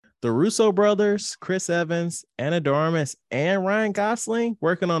The Russo brothers, Chris Evans, Anna de Armas, and Ryan Gosling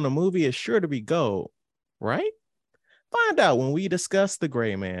working on the movie is sure to be gold, right? Find out when we discuss The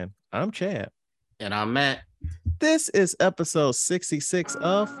Gray Man. I'm Chad. And I'm Matt. This is episode 66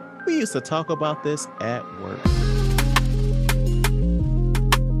 of We Used to Talk About This at Work.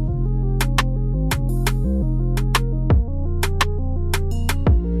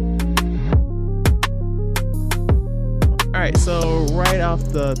 All right, so right off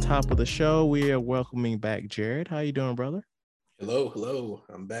the top of the show, we are welcoming back Jared. How you doing, brother? Hello.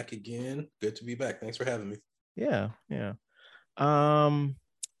 I'm back again. Good to be back. Thanks for having me. Yeah.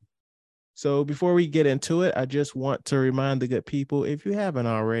 So before we get into it, I just want to remind the good people, if you haven't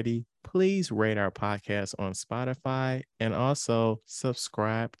already, please rate our podcast on Spotify and also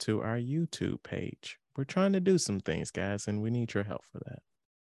subscribe to our YouTube page. We're trying to do some things, guys, and we need your help for that.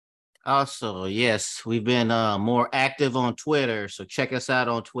 Also, yes, we've been more active on Twitter, so check us out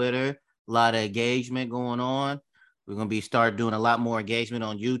on Twitter. A lot of engagement going on. We're going to start doing a lot more engagement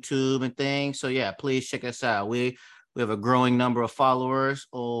on YouTube and things. So yeah, please check us out. We have a growing number of followers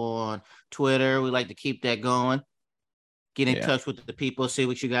on Twitter. We like to keep that going. Get in touch with the people, see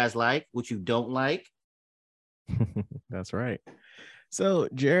what you guys like, what you don't like. That's right. So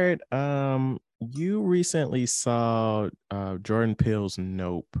Jared, you recently saw Jordan Peele's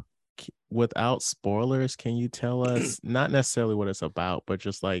Nope. Without spoilers, can you tell us not necessarily what it's about, but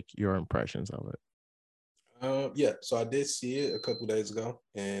just like your impressions of it? Yeah, so I did see it a couple days ago,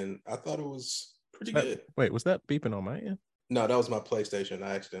 and I thought it was pretty good. Wait, was that beeping on my end? No, that was my PlayStation.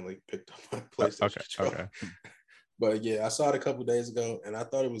 I accidentally picked up my PlayStation. Okay. But yeah, I saw it a couple days ago, and I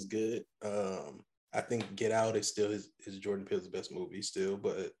thought it was good. I think Get Out is still his Jordan Peele's best movie still,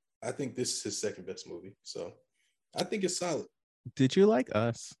 but I think this is his second best movie. So I think it's solid. Did you like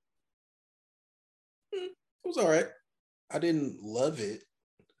Us? It was all right. I didn't love it.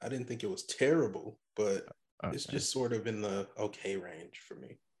 I didn't think it was terrible, but it's just sort of in the okay range for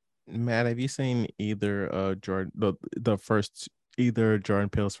me. Matt, have you seen either Jordan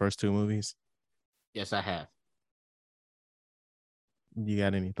Peele's first two movies? Yes, I have. You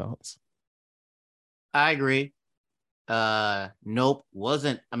got any thoughts? I agree. Nope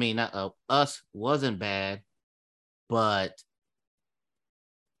wasn't. I mean, Us wasn't bad, but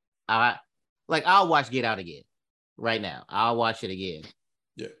I'll watch Get Out again right now. I'll watch it again.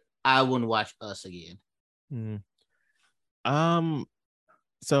 Yeah. I wouldn't watch Us again.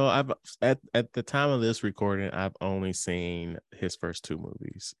 So I've at the time of this recording, I've only seen his first two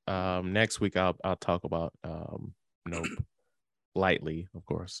movies. Next week I'll talk about Nope lightly, of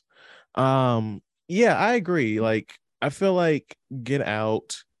course. Yeah, I agree. Like, I feel like Get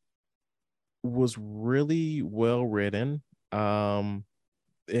Out was really well written.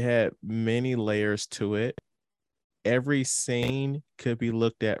 It had many layers to it. Every scene could be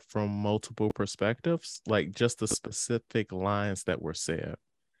looked at from multiple perspectives, like just the specific lines that were said.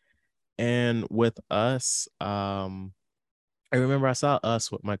 And with Us, I remember I saw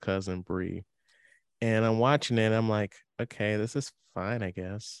Us with my cousin Bree, and I'm watching it. I'm like, okay, this is fine, I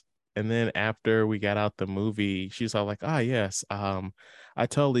guess. And then after we got out the movie, she's all like, yes, I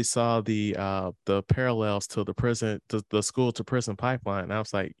totally saw the parallels to the school to prison pipeline. And I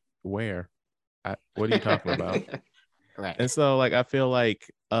was like, where? What are you talking about? Right. And so, like, I feel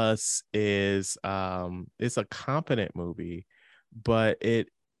like Us is it's a competent movie, but it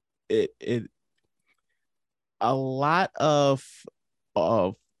a lot of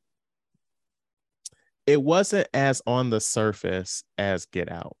it wasn't as on the surface as Get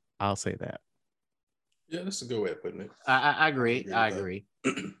Out. I'll say that. Yeah, that's a good way of putting it. I agree. I agree.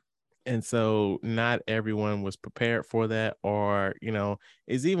 And so not everyone was prepared for that, or,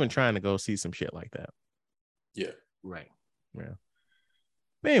 is even trying to go see some shit like that. Yeah. Right. Yeah.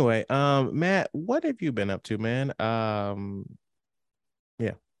 But anyway, Matt, what have you been up to, man?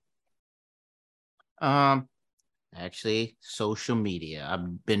 Yeah. Actually, social media.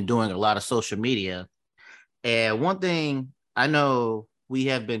 I've been doing a lot of social media. And one thing I know, we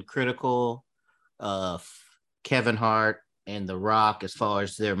have been critical of Kevin Hart and The Rock as far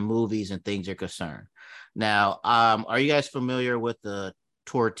as their movies and things are concerned. Now, are you guys familiar with the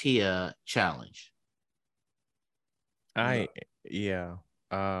tortilla challenge? Yeah.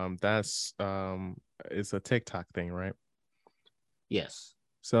 That's it's a TikTok thing, right? Yes.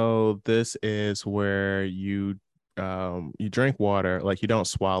 So this is where you drink water, like you don't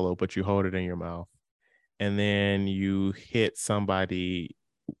swallow, but you hold it in your mouth, and then you hit somebody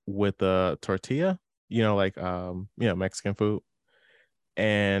with a tortilla, Mexican food.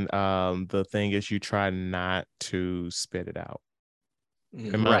 And the thing is, you try not to spit it out.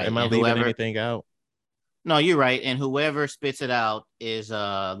 Am I leaving anything out? No, you're right. And whoever spits it out is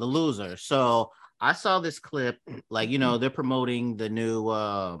the loser. So I saw this clip, like, they're promoting the new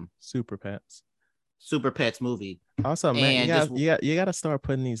Super Pets. Super Pets movie. Also, man, And just you got to start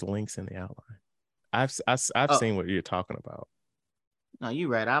putting these links in the outline. I've oh seen what you're talking about. no, you're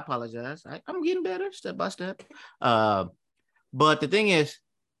right. I apologize. I'm getting better step by step. Uh, but the thing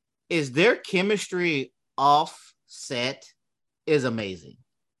is their chemistry off set is amazing.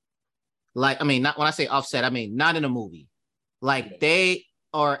 Like, I mean, not when I say offset, I mean not in a movie. Like they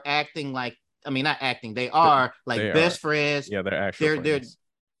are acting like, I mean, not acting. They are like They are, best friends. yeah, they're actual They're friends.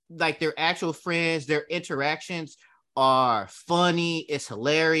 like they're actual friends. Their interactions are funny. It's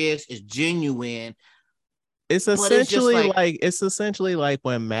hilarious. It's genuine. But it's just like It's essentially like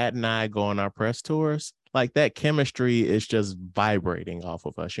when Matt and I go on our press tours. Like that chemistry is just vibrating off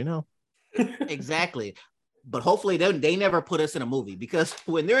of us, you know? exactly. But hopefully they never put us in a movie, because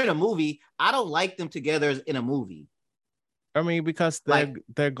when they're in a movie, I don't like them together in a movie. I mean, because Like,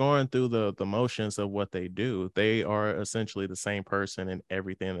 they're going through the motions of what they do. They are essentially the same person in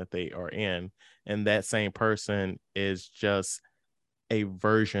everything that they are in, and that same person is just a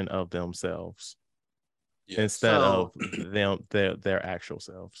version of themselves Yes. instead of so their actual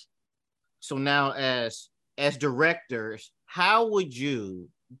selves. so now as directors, how would you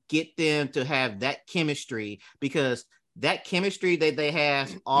get them to have that chemistry? Because that chemistry that they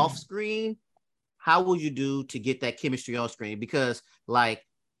have off screen, how would you do to get that chemistry on screen? Because like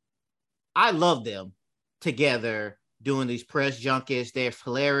I love them together doing these press junkets. They're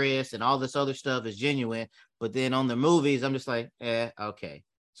hilarious and all this other stuff is genuine. But then on the movies, I'm just like, okay.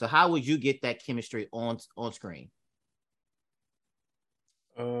 So how would you get that chemistry on screen?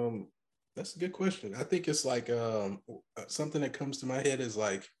 Um, that's a good question. I think it's like something that comes to my head is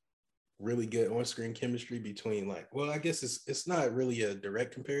like really good on-screen chemistry between like, well, I guess it's not really a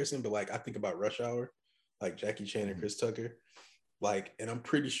direct comparison, but like I think about Rush Hour, like Jackie Chan and Chris Tucker, like, and I'm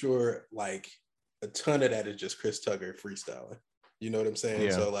pretty sure like a ton of that is just Chris Tucker freestyling. You know what I'm saying?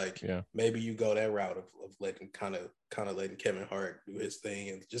 Yeah, So like yeah. maybe you go that route of letting kind of letting Kevin Hart do his thing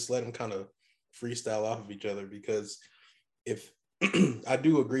and just let him kind of freestyle off of each other, because if I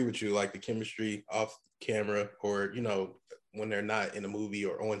do agree with you, like the chemistry off camera or when they're not in a movie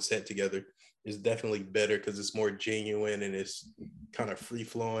or on set together is definitely better because it's more genuine and it's kind of free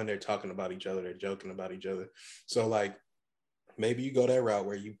flowing. They're talking about each other, they're joking about each other. So like maybe you go that route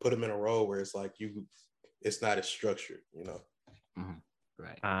where you put them in a role where it's like it's not as structured. Mm-hmm.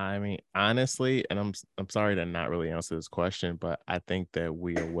 Right. I mean, honestly, and I'm sorry to not really answer this question, but I think that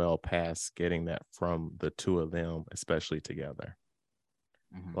we are well past getting that from the two of them, especially together.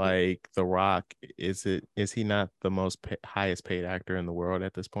 Mm-hmm. Like The Rock, is he not the most highest paid actor in the world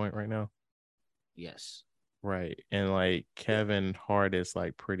at this point right now? Yes. Right. And like Kevin Hart is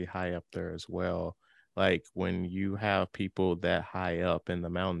like pretty high up there as well. Like when you have people that high up in the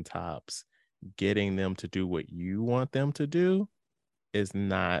mountaintops, getting them to do what you want them to do is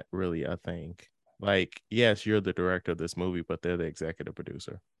not really a thing. Like, yes, you're the director of this movie, but they're the executive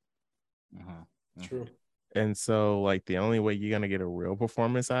producer. Mm-hmm. Mm-hmm. True. And so, like, the only way you're gonna get a real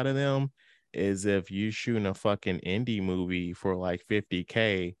performance out of them is if you shooting a fucking indie movie for like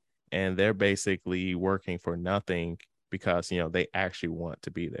 50K and they're basically working for nothing because they actually want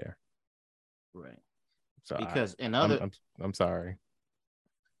to be there. Right. So Because in I'm other I'm I'm sorry.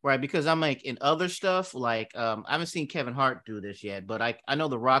 Right, because I'm like in other stuff, like I haven't seen Kevin Hart do this yet, but I know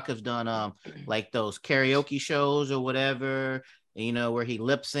The Rock has done like those karaoke shows or whatever, where he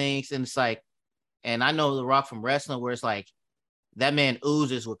lip syncs, and it's like, and I know The Rock from wrestling where it's like that man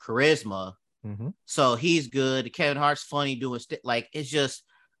oozes with charisma. Mm-hmm. So he's good. Kevin Hart's funny doing like it's just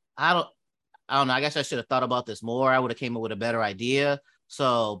I don't I don't know. I guess I should have thought about this more. I would have came up with a better idea.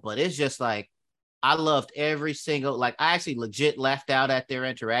 So, but it's just like I loved every single, like I actually legit laughed out at their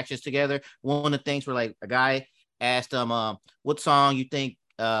interactions together. One of the things where like a guy asked him, what song you think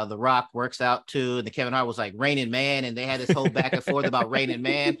The Rock works out to? And the Kevin Hart was like Raining Man, and they had this whole back and forth about Raining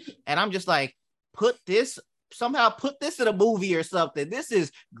Man. And I'm just like, somehow put this in a movie or something. This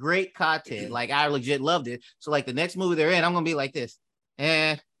is great content. Like I legit loved it. So like the next movie they're in, I'm gonna be like this.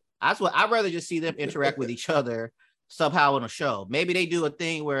 And that's what I'd rather just see them interact with each other somehow in a show. Maybe they do a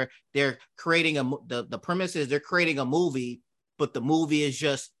thing where they're creating the premise is they're creating a movie, but the movie is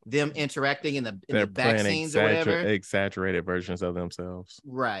just them interacting in the They're back playing scenes or whatever. exaggerated versions of themselves.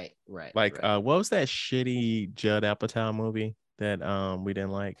 Right. Like Right. what was that shitty Judd Apatow movie that we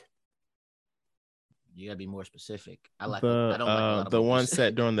didn't like? You gotta be more specific. I don't like a lot of The one movies.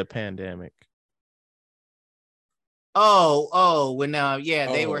 set during the pandemic. When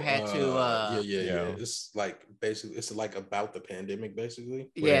they were had to yeah. Yeah. It's like basically it's like about the pandemic, basically.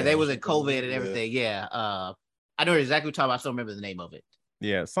 yeah, they was in Where COVID and everything. Yeah. I know exactly what you're talking about. I still remember the name of it.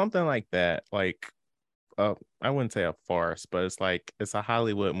 Yeah, something like that. Like I wouldn't say a farce, but it's like it's a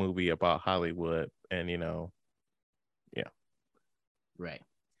Hollywood movie about Hollywood, and yeah. Right.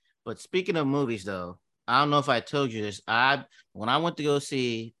 But speaking of movies, though, I don't know if I told you this. When I went to go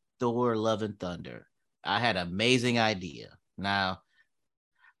see Thor: Love and Thunder, I had an amazing idea. Now,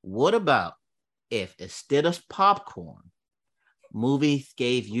 what about if instead of popcorn, movies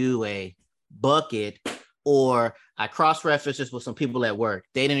gave you a bucket, or I cross-referenced this with some people at work.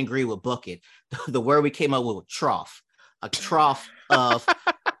 They didn't agree with bucket. The word we came up with was trough. A trough of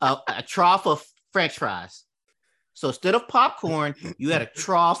a trough of French fries. So instead of popcorn, you had a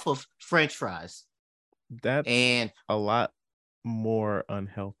trough of French fries. That's And a lot more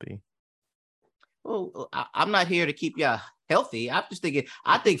unhealthy. I'm not here to keep y'all healthy. I'm just thinking,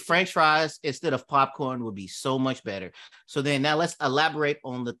 I think French fries instead of popcorn would be so much better. So then now let's elaborate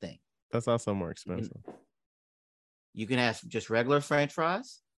on the thing. That's also more expensive. You can have just regular French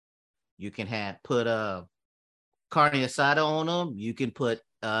fries. You can put carne asada on them. You can put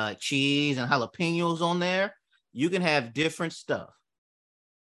cheese and jalapenos on there. You can have different stuff.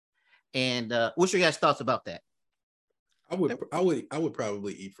 And what's your guys' thoughts about that? I would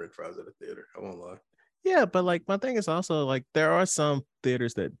probably eat French fries at a theater. I won't lie. Yeah, but like my thing is also like there are some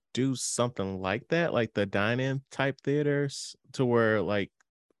theaters that do something like that, like the dine-in type theaters, to where like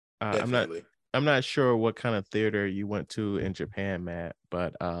Definitely. I'm not sure what kind of theater you went to in Japan, Matt,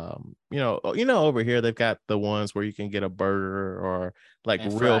 but over here they've got the ones where you can get a burger or like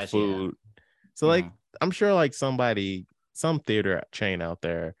And real fries, food. yeah. So like I'm sure like some theater chain out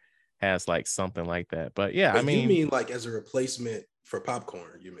there has like something like that. But yeah, But you mean like as a replacement for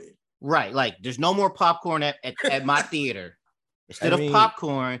popcorn, you mean? Right. Like there's no more popcorn at my theater. Instead of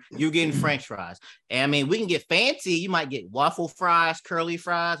popcorn, you're getting French fries. And I mean, we can get fancy. You might get waffle fries, curly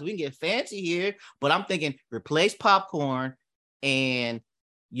fries. We can get fancy here, but I'm thinking replace popcorn and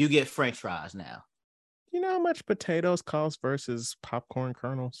you get French fries now. You know how much potatoes cost versus popcorn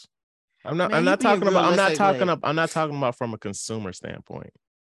kernels? I'm not talking about from a consumer standpoint.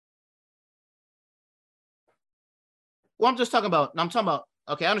 Well, I'm talking about,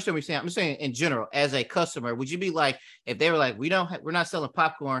 okay, I understand what you're saying. I'm saying in general, as a customer, would you be like, if they were like, we're not selling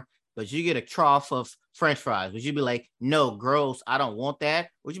popcorn, but you get a trough of French fries, would you be like, no, gross, I don't want that?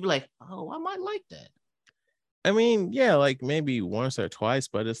 Would you be like, oh, I might like that? I mean, yeah, like maybe once or twice,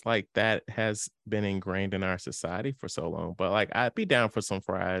 but it's like that has been ingrained in our society for so long. But like I'd be down for some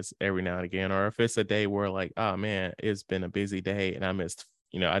fries every now and again, or if it's a day where like, oh man, it's been a busy day and I missed,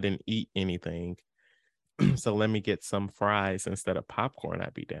 I didn't eat anything. So let me get some fries instead of popcorn,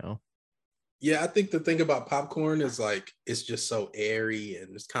 I'd be down. Yeah, I think the thing about popcorn is like it's just so airy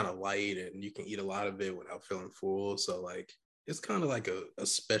and it's kind of light and you can eat a lot of it without feeling full. So like it's kind of like a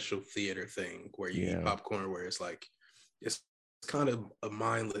special theater thing where you eat popcorn where it's like it's kind of a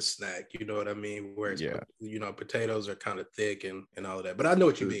mindless snack, you know what I mean? Where it's potatoes are kind of thick and all of that. But I know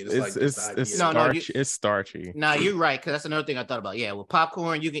what you mean. It's starchy. No, you're right, because that's another thing I thought about. Yeah, with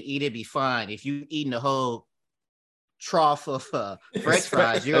popcorn, you can eat it, be fine. If you eating the whole trough of French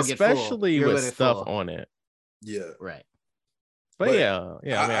fries, you're gonna get full, especially with stuff on it. Yeah, right. But yeah,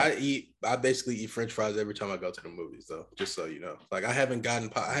 I basically eat French fries every time I go to the movies, though. Just so you know, like I haven't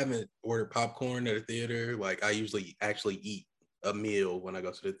ordered popcorn at a theater. Like I usually actually eat a meal when I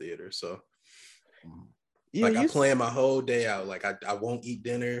go to the theater. So, I plan my whole day out. Like I won't eat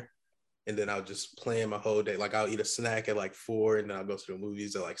dinner, and then I'll just plan my whole day. Like I'll eat a snack at like 4, and then I'll go to the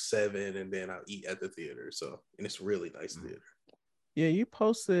movies at like 7, and then I'll eat at the theater. So, and it's really nice theater. Yeah, you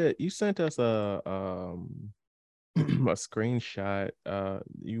sent us a screenshot.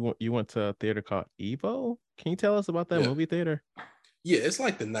 You went to a theater called Evo. Can you tell us about that movie theater? Yeah, it's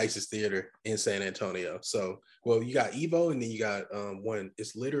like the nicest theater in San Antonio. So, well, you got Evo, and then you got one.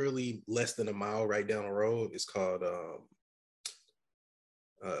 It's literally less than a mile right down the road. It's called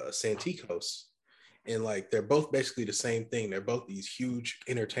Santikos, and like they're both basically the same thing. They're both these huge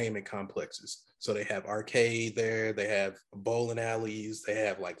entertainment complexes. So they have arcade there. They have bowling alleys. They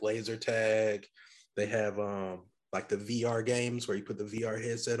have like laser tag. They have like the VR games where you put the VR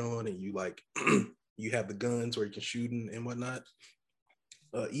headset on and you like you have the guns where you can shoot and whatnot.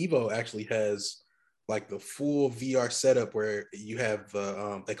 Evo actually has like the full VR setup where you have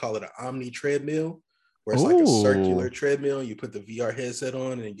they call it an Omni treadmill, where it's like a circular treadmill. You put the VR headset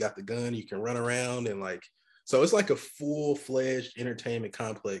on and you got the gun. You can run around and like, so it's like a full-fledged entertainment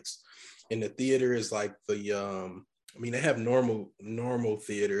complex. And the theater is like they have normal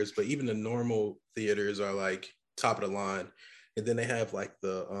theaters, but even the normal theaters are like top of the line. And then they have like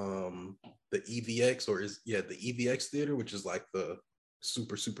the EVX the EVX theater, which is like the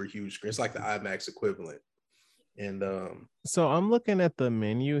super, super huge screen. It's like the IMAX equivalent. And so I'm looking at the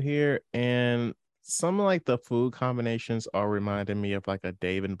menu here, and some like the food combinations are reminding me of like a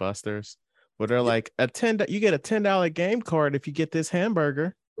Dave and Buster's, where they're like you get a $10 game card if you get this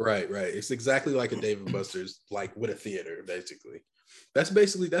hamburger. Right. It's exactly like a Dave and Buster's, like with a theater, basically. That's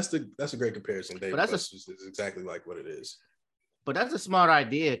a great comparison. Dave and Buster's is exactly like what it is. But that's a smart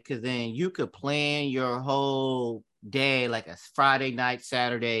idea, because then you could plan your whole day like a Friday night,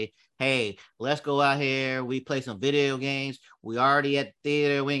 Saturday. Hey, let's go out here. We play some video games. We already at the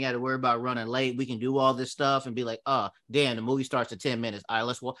theater. We ain't got to worry about running late. We can do all this stuff and be like, oh, damn, the movie starts in 10 minutes. All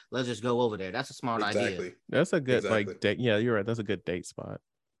right, let's just go over there. That's a smart idea. That's a good yeah, you're right. That's a good date spot.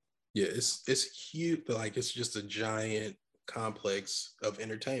 Yeah, it's huge, but like it's just a giant complex of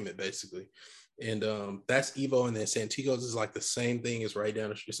entertainment, basically. And that's Evo, and then Santikos is like the same thing. It's right down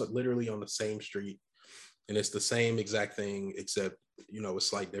the street. It's like literally on the same street, and it's the same exact thing, except with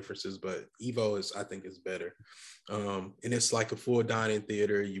slight differences. But Evo I think is better. And it's like a full dining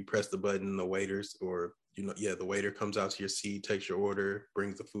theater. You press the button, the waiters the waiter comes out to your seat, takes your order,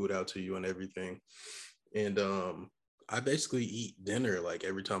 brings the food out to you and everything. And I basically eat dinner like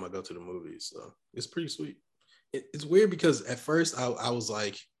every time I go to the movies, so it's pretty sweet. It's weird because at first I was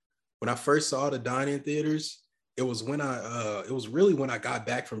like, when I first saw the dine-in theaters, it was really when I got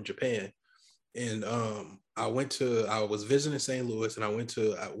back from Japan, and I was visiting St. Louis, and I went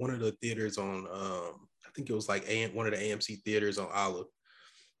to one of the theaters on I think it was like one of the AMC theaters on Olive,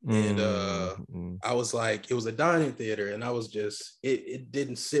 and I was like, it was a dine-in theater, and I was just it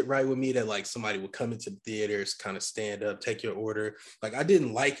didn't sit right with me that like somebody would come into the theaters, kind of stand up, take your order. Like I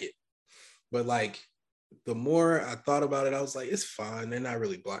didn't like it, but like the more I thought about it, I was like, it's fine. They're not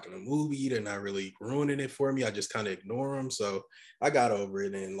really blocking the movie. They're not really ruining it for me. I just kind of ignore them. So I got over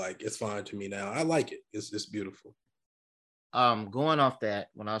it, and like, it's fine to me now. I like it. It's beautiful. Going off that,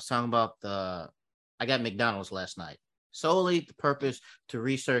 when I was talking about I got McDonald's last night, solely the purpose to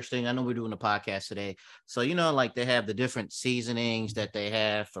research things. I know we're doing a podcast today. So, like they have the different seasonings that they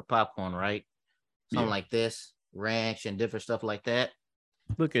have for popcorn, right? Something like this, ranch and different stuff like that.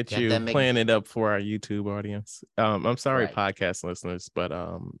 Look at you playing it up for our YouTube audience. I'm sorry, right. Podcast listeners, but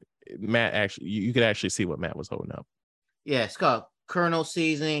Matt actually, you could actually see what Matt was holding up. Yeah, it's called Colonel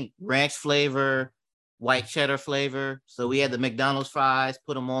seasoning, ranch flavor, white cheddar flavor. So we had the McDonald's fries,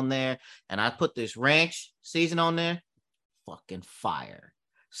 put them on there, and I put this ranch season on there. Fucking fire.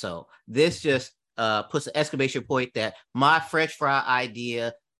 So this just puts an exclamation point that my French fry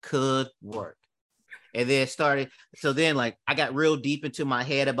idea could work. And then then like I got real deep into my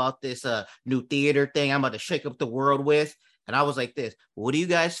head about this new theater thing I'm about to shake up the world with. And I was like this, what do you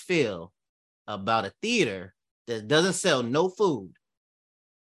guys feel about a theater that doesn't sell no food,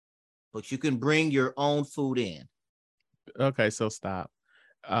 but you can bring your own food in? Okay, so stop.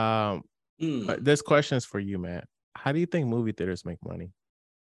 This question is for you, Matt. How do you think movie theaters make money?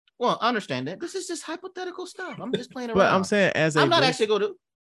 Well, I understand that. This is just hypothetical stuff. I'm just playing around. But I'm saying I'm not actually going to.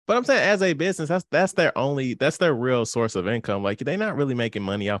 But I'm saying as a business, that's their real source of income. Like they're not really making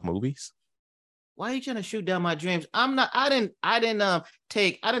money off movies. Why are you trying to shoot down my dreams? I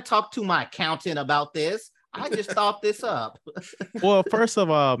didn't talk to my accountant about this. I just thought this up. Well, first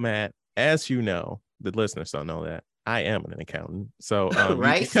of all, Matt, as you know, the listeners don't know that I am an accountant. So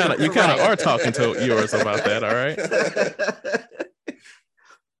right? you kind of are talking to yours about that, all right?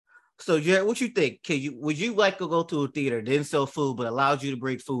 So, Jared, what you think? Would you like to go to a theater, didn't sell food, but allowed you to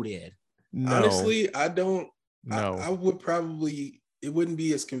bring food in? No. Honestly, I don't. No. I would probably, it wouldn't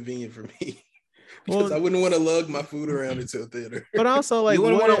be as convenient for me because I wouldn't want to lug my food around into a theater. But also, like,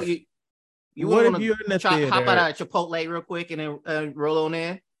 what if you're in the theater? Hop out of Chipotle real quick and then roll on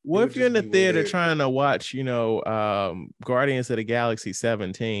in? What if you're in the theater trying to watch, Guardians of the Galaxy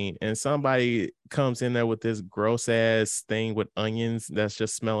 17, and somebody comes in there with this gross ass thing with onions that's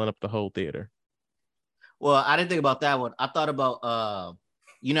just smelling up the whole theater? Well, I didn't think about that one. I thought about,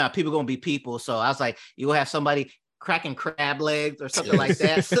 people gonna be people. So I was like, you will have somebody cracking crab legs or something like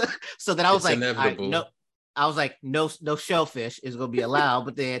that. So then I was no shellfish is gonna be allowed.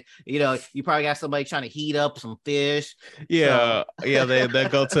 But then you probably got somebody trying to heat up some fish. Yeah, so. Yeah. They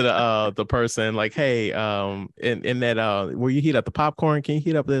go to the person like, hey, in that where you heat up the popcorn, can you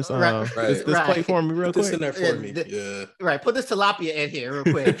heat up this this plate for me real quick? Put this in there for me. Yeah. Right. Put this tilapia in here real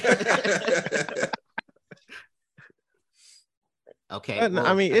quick. Okay. Well,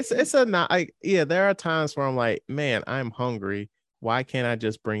 I mean, there are times where I'm like, man, I'm hungry. Why can't I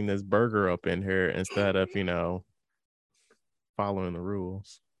just bring this burger up in here instead of, following the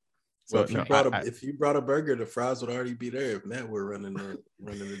rules? Well, So if you brought a burger, the fries would already be there if Matt were running the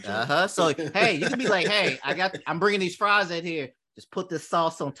joint. So hey, you can be like, hey, I'm bringing these fries in here. Just put the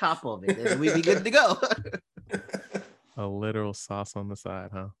sauce on top of it, and we'd be good to go. a literal sauce on the side,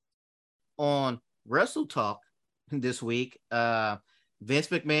 huh? On Wrestle Talk this week, Vince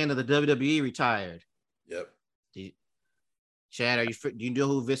McMahon of the WWE retired. Yep. Chad, do you know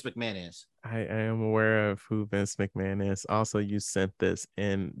who Vince McMahon is? I am aware of who Vince McMahon is. Also, you sent this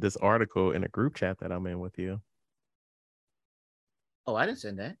article in a group chat that I'm in with you. Oh, I didn't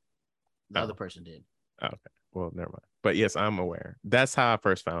send that. The other person did. Okay. Well, never mind. But yes, I'm aware. That's how I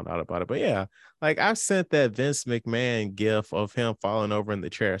first found out about it. But yeah, like I've sent that Vince McMahon gif of him falling over in the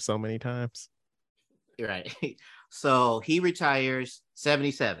chair so many times. Right. So he retires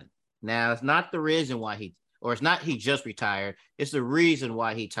 77. Now, it's not the reason why it's not he just retired. It's the reason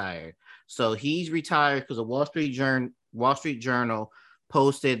why he tired. So he's retired because the Wall Street Journal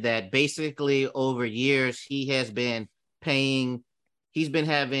posted that basically over years he's been getting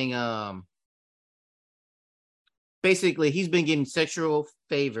sexual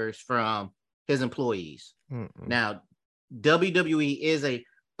favors from his employees. Mm-mm. Now, WWE is a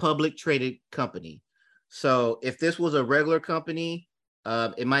public traded company. So if this was a regular company,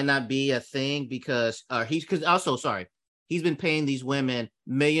 it might not be a thing because he's been paying these women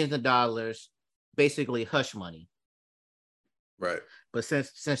millions of dollars, basically hush money. Right. But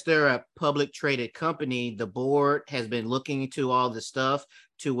since they're a public traded company, the board has been looking into all this stuff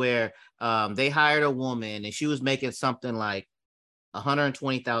to where they hired a woman and she was making something like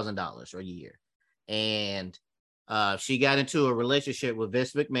 $120,000 a year. And she got into a relationship with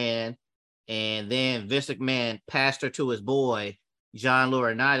Vince McMahon. And then Vince McMahon passed her to his boy, John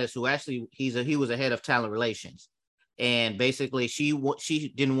Laurinaitis, who actually he was a head of talent relations. And basically she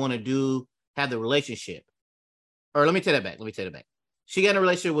didn't want to have the relationship. Or let me take that back. She got in a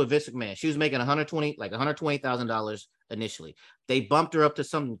relationship with Vince McMahon. She was making $120,000 initially. They bumped her up to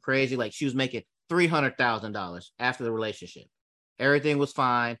something crazy, like she was making $300,000 after the relationship. Everything was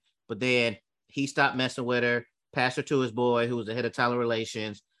fine, but then he stopped messing with her, passed her to his boy, who was the head of talent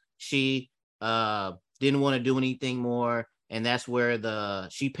relations. She didn't want to do anything more, and that's where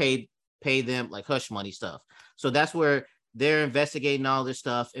she paid them like hush money stuff. So that's where they're investigating all this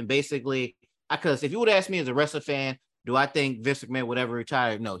stuff. And basically, because if you would ask me as a wrestling fan, do I think Vince McMahon would ever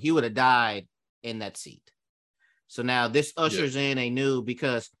retire? No, he would have died in that seat. So now this ushers in a new,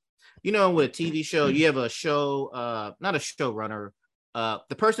 because with a TV show, you have a show, not a showrunner,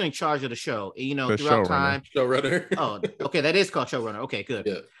 the person in charge of the show, the throughout time. Showrunner. Oh, okay, that is called showrunner. Okay, good.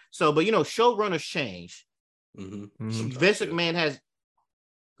 Yeah. So, but showrunners change. Mm-hmm. Mm-hmm. Vince McMahon has.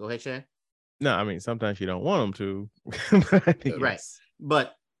 Go ahead, Chad. No, I mean sometimes you don't want them to. Right,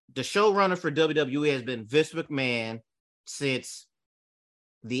 but the showrunner for WWE has been Vince McMahon since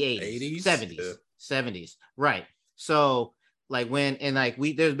the 80s, 70s, right? So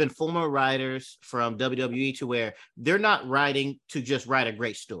there's been former writers from WWE to where they're not writing to just write a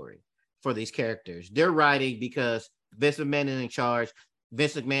great story for these characters. They're writing because Vince McMahon is in charge.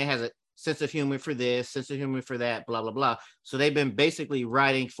 Vince McMahon has a sense of humor for this, sense of humor for that, blah, blah, blah. So they've been basically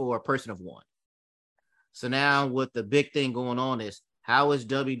writing for a person of one. So now what the big thing going on is, how is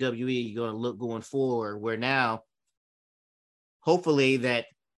WWE going to look going forward, where now, hopefully that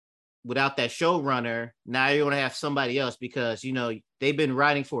without that showrunner, now you're going to have somebody else, because, they've been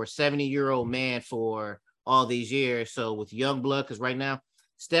writing for a 70-year-old man for all these years. So with young blood, because right now,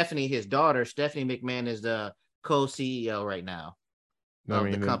 his daughter, Stephanie McMahon, is the co-CEO right now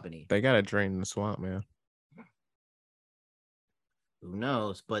of the company. They got to drain the swamp, man. Who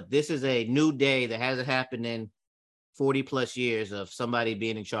knows? But this is a new day that hasn't happened in 40 plus years of somebody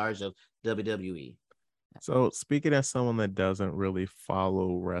being in charge of WWE. So speaking as someone that doesn't really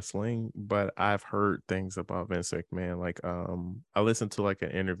follow wrestling, but I've heard things about Vince McMahon. Like I listened to like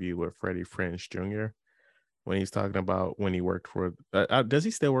an interview with Freddie Prinze Jr. when he's talking about when he worked for does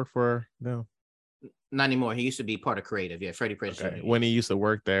he still work for them? Not anymore. He used to be part of creative. Yeah, Freddie Prinze Jr. When he used to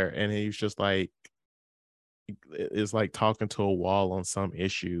work there, and he was just like, it's like talking to a wall on some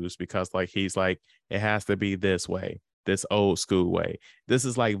issues, because like he's like, it has to be this way, this old school way. This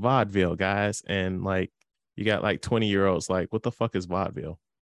is like vaudeville, guys. And like you got like 20-year-olds like, what the fuck is vaudeville?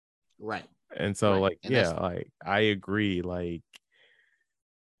 Right. And so like, and yeah, like I agree. Like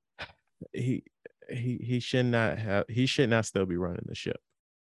he should not still be running the ship.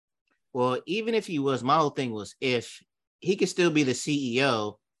 Well, even if he was, my whole thing was, if he could still be the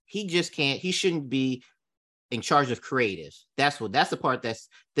CEO, he shouldn't be in charge of creative. That's the part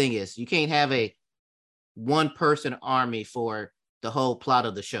thing is. You can't have a one person army for the whole plot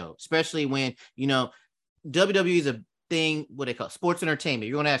of the show, especially when, WWE is thing, what they call sports entertainment.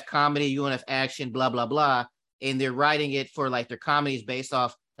 You're going to have comedy, you're going to have action, blah, blah, blah. And they're writing it for like their comedy is based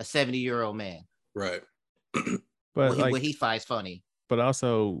off a 70-year-old man. Right. But what he finds funny. But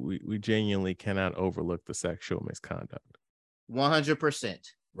also, we genuinely cannot overlook the sexual misconduct. 100%.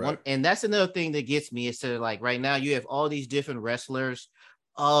 Right. And that's another thing that gets me is to like right now you have all these different wrestlers.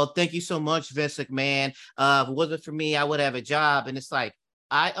 Oh, thank you so much, Vince McMahon. If it wasn't for me, I would have a job. And it's like,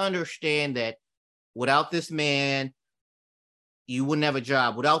 I understand that without this man, you wouldn't have a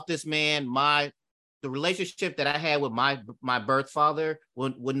job. Without this man, the relationship that I had with my birth father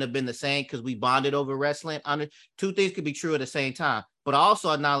wouldn't have been the same because we bonded over wrestling. Two things could be true at the same time. But I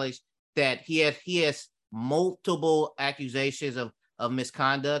also acknowledge that he has multiple accusations of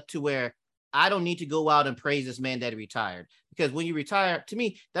misconduct to where I don't need to go out and praise this man that he retired. Because when you retire, to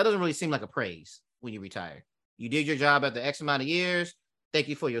me, that doesn't really seem like a praise when you retire. You did your job after X amount of years. Thank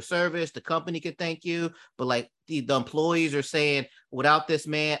you for your service. The company could thank you. But like the employees are saying, without this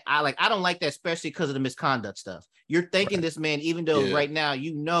man, I don't like that, especially because of the misconduct stuff. You're thanking this man, even though right now,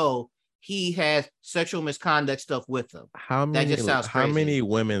 he has sexual misconduct stuff with him. How many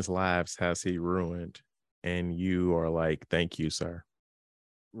women's lives has he ruined? And you are like, thank you, sir.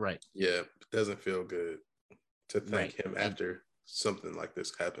 Right. Yeah. It doesn't feel good to thank him after something like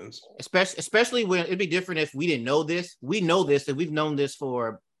this happens. Especially when it'd be different if we didn't know this. We know this, and we've known this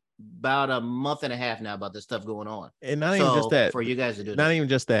for about a month and a half now about this stuff going on. And not even just that. For you guys to do not even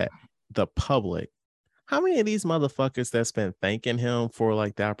just that. The public. How many of these motherfuckers that's been thanking him for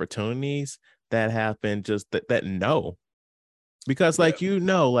like the opportunities that have been just that no? Because like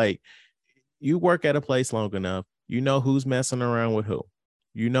like you work at a place long enough, you know who's messing around with who.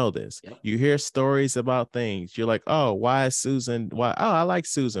 You know this. Yep. You hear stories about things. You're like, oh, why is Susan? Why? Oh, I like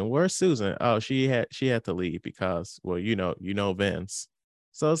Susan. Where's Susan? Oh, she had to leave because, well, you know Vince.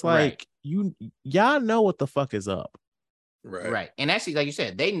 So it's like y'all know what the fuck is up. Right. And actually, like you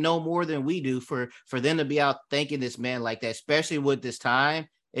said, they know more than we do for them to be out thanking this man like that, especially with this time.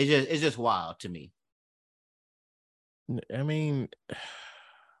 It's just wild to me. I mean,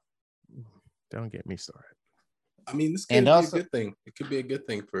 don't get me started. I mean, this could be a good thing. It could be a good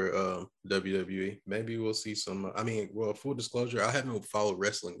thing for WWE. Maybe we'll see some. I mean, well, full disclosure, I haven't followed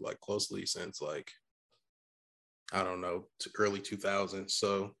wrestling like closely since like I don't know, early 2000s.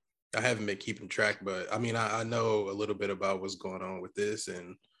 So I haven't been keeping track. But I mean, I know a little bit about what's going on with this,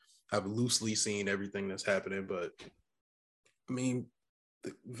 and I've loosely seen everything that's happening. But I mean,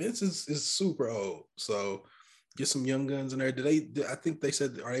 Vince is super old, so get some young guns in there. I think they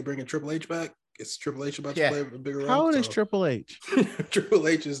said, are they bringing Triple H back? Is Triple H about to play a bigger role? How old is Triple H? Triple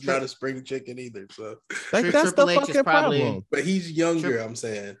H is not a spring chicken either. So like that's the fucking problem. But he's younger, I'm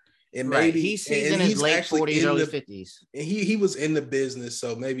saying. And maybe he's in his late 40s, early 50s. And he was in the business,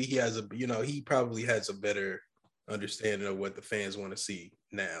 so maybe he has he probably has a better understanding of what the fans want to see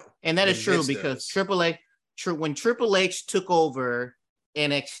now. And that is true because when Triple H took over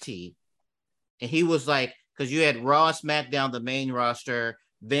NXT, and he was like, because you had Raw and SmackDown, the main roster.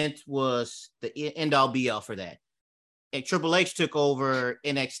 Vince was the end all be all for that. And Triple H took over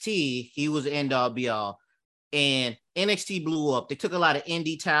NXT. He was the end all be all. And NXT blew up. They took a lot of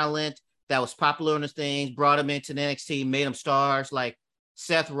indie talent that was popular on the things, brought them into NXT, made them stars like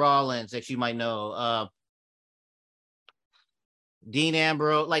Seth Rollins, that you might know, Dean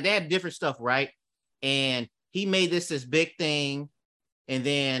Ambrose. Like they had different stuff, right? And he made this big thing. And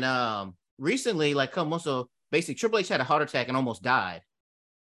then recently, like basically Triple H had a heart attack and almost died.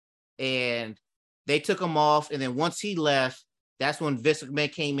 And they took him off. And then once he left, that's when Vince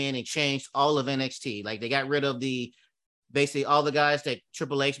McMahon came in and changed all of NXT. Like they got rid of basically all the guys that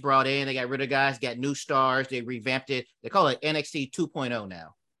Triple H brought in. They got rid of guys, got new stars. They revamped it. They call it NXT 2.0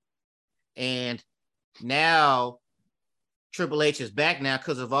 now. And now Triple H is back now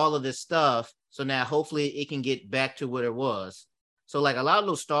because of all of this stuff. So now hopefully it can get back to what it was. So like a lot of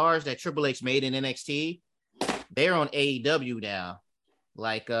those stars that Triple H made in NXT, they're on AEW now.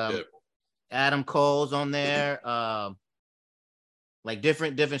 Like Adam Cole's on there, like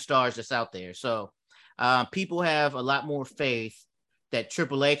different stars that's out there. So people have a lot more faith that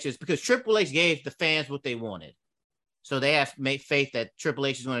Triple H is, because Triple H gave the fans what they wanted. So they have made faith that Triple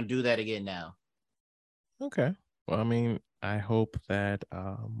H is going to do that again now. Okay. Well, I mean, I hope that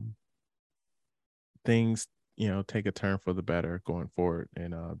things, take a turn for the better going forward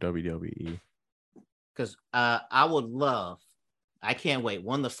in WWE. Because I can't wait.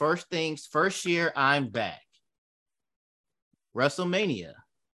 One of the first year I'm back, WrestleMania.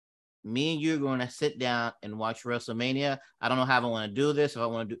 Me and you are going to sit down and watch WrestleMania. I don't know how I want to do this, if I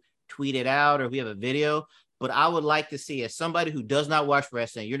want to tweet it out or if we have a video, but I would like to see, as somebody who does not watch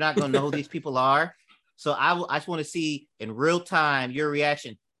wrestling, you're not going to know who these people are. So I just want to see in real time your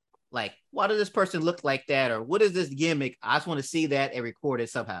reaction. Like, why does this person look like that? Or what is this gimmick? I just want to see that and record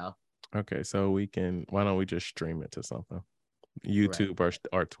it somehow. Okay, so why don't we just stream it to something? YouTube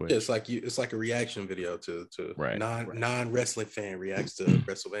or Twitch. It's like a reaction video to right. non wrestling fan reacts to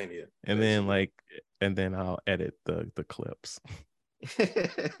WrestleMania. And then I'll edit the clips.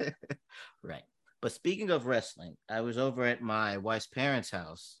 Right. But speaking of wrestling, I was over at my wife's parents'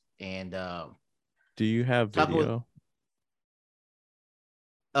 house and do you have video?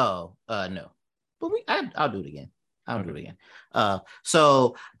 No. But I'll do it again. I'll do it again.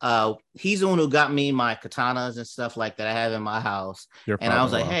 So he's the one who got me my katanas and stuff like that I have in my house. And I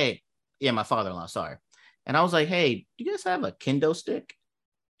was like, hey, yeah, my father-in-law, sorry. And I was like, hey, do you guys have a kendo stick?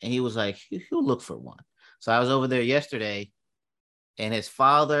 And he was like, he'll look for one. So I was over there yesterday and his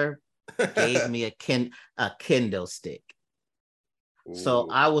father gave me a kendo stick. Ooh. So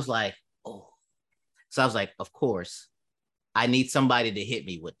I was like, oh. So I was like, of course, I need somebody to hit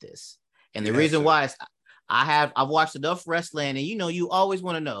me with this. And the reason why is I've watched enough wrestling, and you always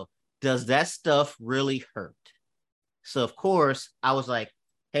want to know, does that stuff really hurt? So of course I was like,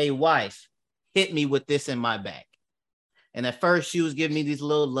 hey wife, hit me with this in my back. And at first she was giving me these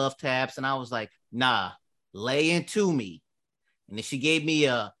little love taps, and I was like, nah, lay into me. And then she gave me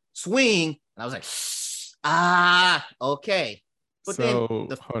a swing, and I was like, okay. But so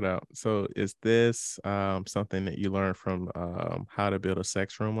hold out. So is this something that you learned from How to Build a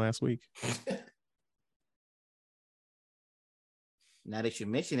Sex Room last week? Now that you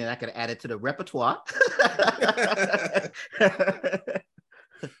mention it, I could add it to the repertoire.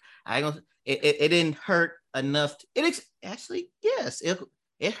 It didn't hurt enough. Actually, yes,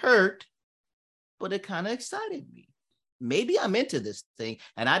 it hurt, but it kind of excited me. Maybe I'm into this thing,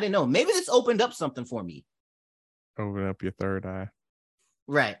 and I didn't know. Maybe this opened up something for me. Open up your third eye.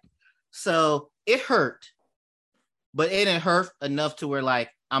 Right. So it hurt, but it didn't hurt enough to where like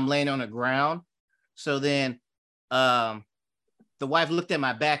I'm laying on the ground. So then the wife looked at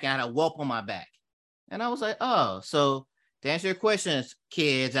my back and I had a whelp on my back. And I was like, oh, so to answer your questions,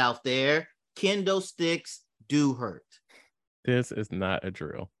 kids out there, kendo sticks do hurt. This is not a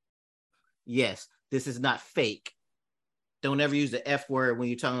drill. Yes, this is not fake. Don't ever use the F word when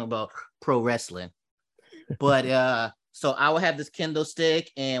you're talking about pro wrestling. But so I will have this kendo stick,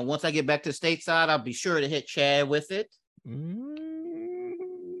 and once I get back to the stateside, I'll be sure to hit Chad with it.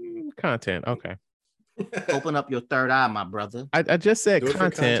 Content, okay. Open up your third eye, my brother. I just said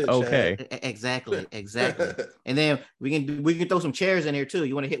content, okay. Exactly. And then we can throw some chairs in here too.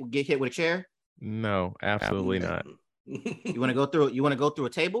 You want to get hit with a chair? No, absolutely not. You want to go through a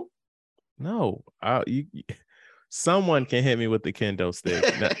table? No, someone can hit me with the kendo stick,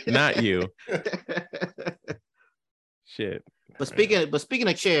 not you. Shit. But speaking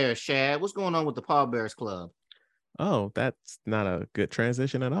of chairs, Shad, what's going on with the Paul Bears Club? Oh, that's not a good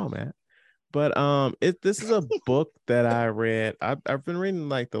transition at all, Matt. But this is a book that I read. I've been reading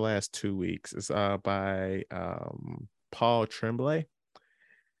like the last 2 weeks. It's by Paul Tremblay,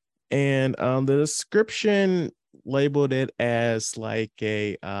 and the description labeled it as like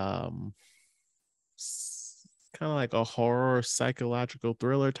a kind of like a horror psychological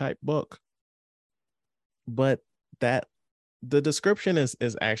thriller type book, but that the description is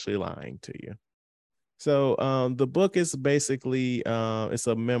actually lying to you. So the book is basically it's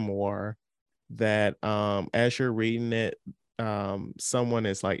a memoir that as you're reading it, someone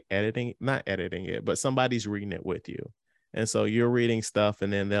is like not editing it, but somebody's reading it with you. And so you're reading stuff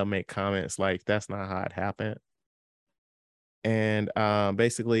and then they'll make comments like, that's not how it happened. And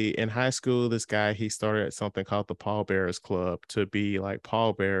basically in high school, this guy, he started something called the Paul Bearers Club to be like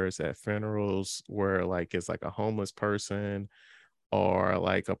pallbearers at funerals where like it's like a homeless person or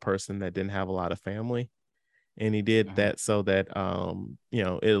like a person that didn't have a lot of family. And he did that so that,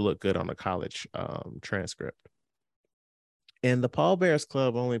 it'll look good on a college transcript. And the Paul Bearers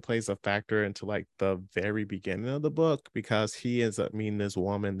Club only plays a factor into like the very beginning of the book because he ends up meeting this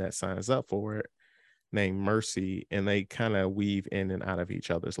woman that signs up for it named Mercy, and they kind of weave in and out of each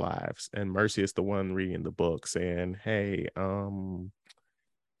other's lives. And Mercy is the one reading the book saying, hey,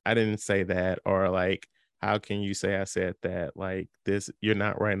 I didn't say that, or like, how can you say I said that? Like this, you're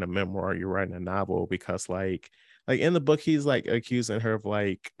not writing a memoir, you're writing a novel, because like in the book, he's like accusing her of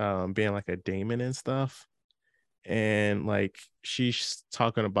like being like a demon and stuff. And like she's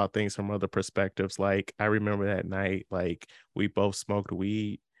talking about things from other perspectives. Like, I remember that night, like we both smoked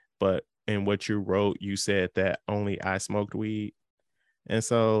weed, but in what you wrote, you said that only I smoked weed. And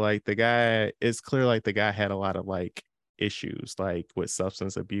so like it's clear like the guy had a lot of like issues like with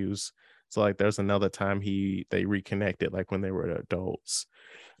substance abuse. So like there's another time they reconnected like when they were adults.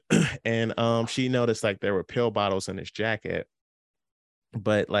 And she noticed like there were pill bottles in his jacket,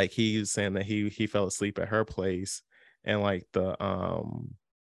 but like he was saying that he fell asleep at her place, and like the um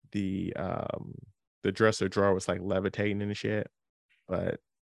the dresser drawer was like levitating and shit. But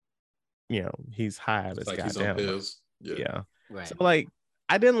he's high out It's his like he's on goddamn mind. pills. Yeah. Right. So like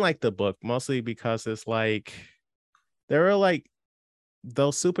I didn't like the book mostly because it's like there were like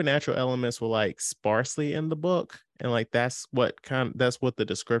those supernatural elements were like sparsely in the book, and like that's what the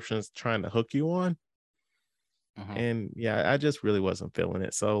description is trying to hook you on. And yeah, I just really wasn't feeling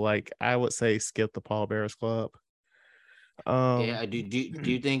it. So like I would say skip the Paul Bear's Club. Yeah. Do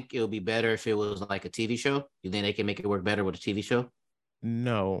you think it'll be better if it was like a TV show? You think they can make it work better with a TV show?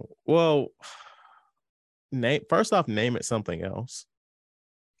 No. Well, first off, name it something else.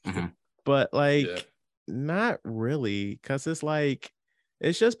 But like not really, because it's like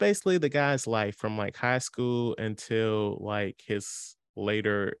it's just basically the guy's life from like high school until like his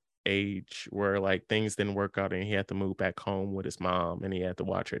later age, where like things didn't work out and he had to move back home with his mom and he had to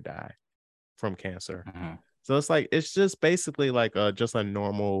watch her die from cancer. So it's like it's just basically like just a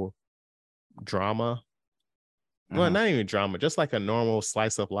normal drama. Well, not even drama, just like a normal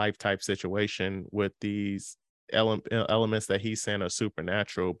slice of life type situation with these elements that he's saying are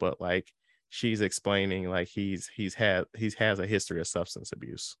supernatural, but like she's explaining like he has a history of substance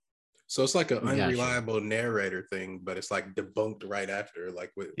abuse. So it's like an unreliable narrator thing, but it's like debunked right after,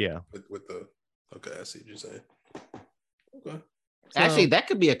 like with the. Okay, I see what you're saying. Okay. Actually, that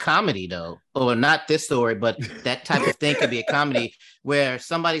could be a comedy though, or not this story, but that type of thing could be a comedy where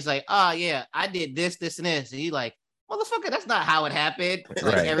somebody's like, "Oh yeah, I did this, this, and this," and you like, "Motherfucker, that's not how it happened."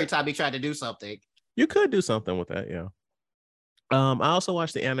 Like every time he tried to do something, you could do something with that, yeah. I also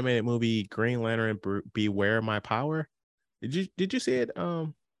watched the animated movie Green Lantern Beware My Power. Did you see it,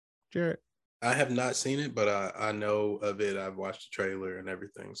 Jared? I have not seen it, but I know of it. I've watched the trailer and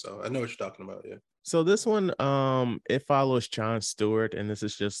everything, so I know what you're talking about. Yeah. So this one, it follows Jon Stewart, and this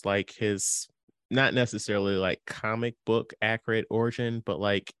is just like his not necessarily like comic book accurate origin, but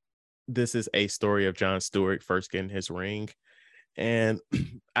like this is a story of Jon Stewart first getting his ring. And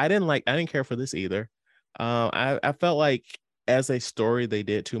I didn't care for this either. I felt like as a story they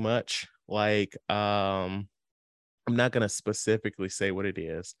did too much. Like I'm not gonna specifically say what it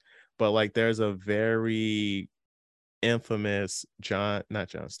is, but like there's a very infamous not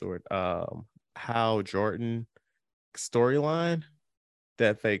Jon Stewart, Hal Jordan storyline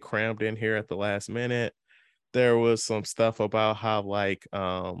that they crammed in here at the last minute. There was some stuff about how like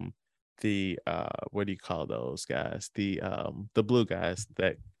the what do you call those guys? The blue guys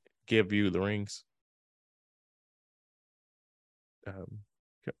that give you the rings.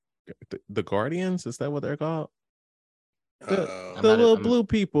 The Guardians, is that what they're called? The little blue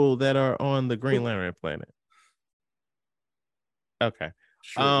people that are on the Green Lantern planet. Okay.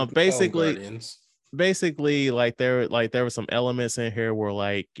 Sure, basically like there were some elements in here where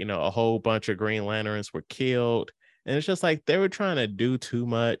like a whole bunch of Green Lanterns were killed, and it's just like they were trying to do too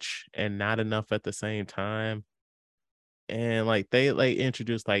much and not enough at the same time. And like they like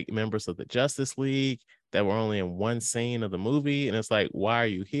introduced like members of the Justice League that were only in one scene of the movie, and it's like, why are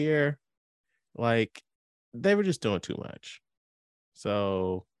you here? Like they were just doing too much.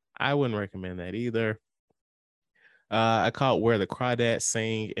 So I wouldn't recommend that either. I caught Where the Crawdads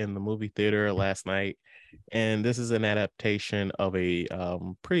Sing in the movie theater last night, and this is an adaptation of a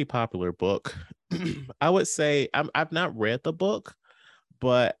pretty popular book. I would say I've not read the book,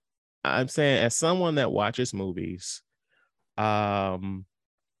 but I'm saying as someone that watches movies, and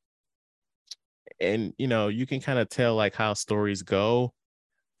you can kind of tell like how stories go.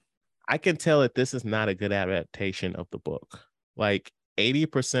 I can tell that this is not a good adaptation of the book. Like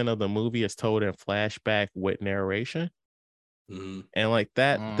 80% of the movie is told in flashback with narration. And like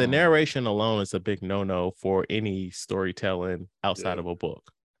that, the narration alone is a big no-no for any storytelling outside of a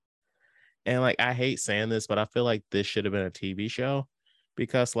book. And like, I hate saying this, but I feel like this should have been a TV show,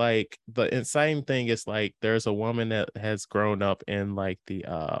 because like the insane thing is like there's a woman that has grown up in like the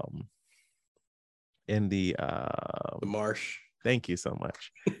marsh. Thank you so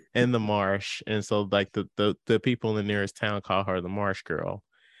much. In the marsh. And so like the people in the nearest town call her the Marsh Girl.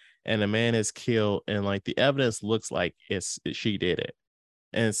 And a man is killed, and like the evidence looks like she did it.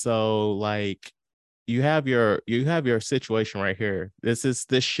 And so like you have your situation right here. This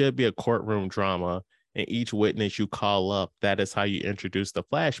should be a courtroom drama, and each witness you call up, that is how you introduce the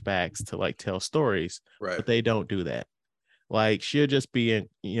flashbacks to like tell stories. Right. But they don't do that. Like she'll just be in,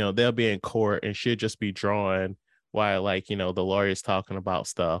 they'll be in court and she'll just be drawing while like, the lawyer's talking about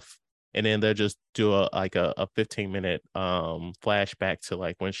stuff. And then they'll just do a 15-minute flashback to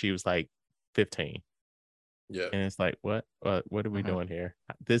like when she was like 15. Yeah. And it's like, what are we doing here?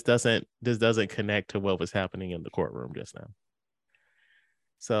 This doesn't connect to what was happening in the courtroom just now.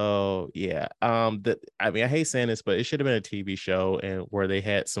 So yeah, I mean, I hate saying this, but it should have been a TV show and where they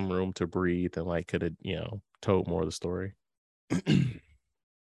had some room to breathe and like could have, told more of the story.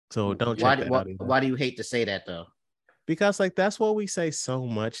 So don't check that out either. Why do you hate to say that though? Because like that's what we say so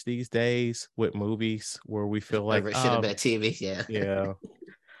much these days with movies, where we feel like it should have been TV. Yeah. Yeah.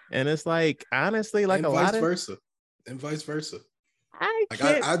 And it's like, honestly, like and a lot of vice versa.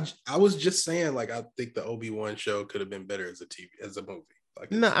 I was just saying, like, I think the Obi-Wan show could have been better as a movie.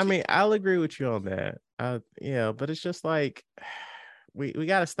 Like, no, I mean, I'll agree with you on that. Yeah, but it's just like we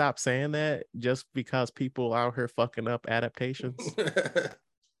got to stop saying that just because people out here fucking up adaptations.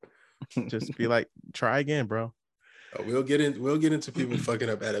 Just be like, try again, bro. We'll get into people fucking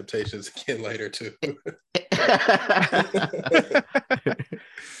up adaptations again later too.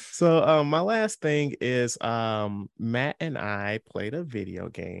 So my last thing is Matt and I played a video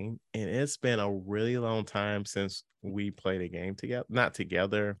game, and it's been a really long time since we played a game together. Not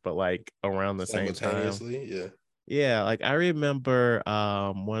together, but like around the same time. Yeah, like I remember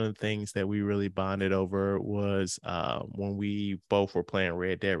one of the things that we really bonded over was when we both were playing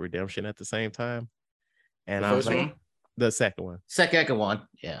Red Dead Redemption at the same time. And I was like, the second one.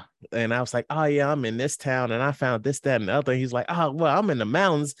 Yeah. And I was like, oh yeah, I'm in this town and I found this, that, and the other. He's like, oh well, I'm in the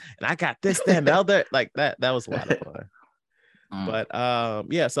mountains and I got this, that, and the other. Like that was a lot of fun. But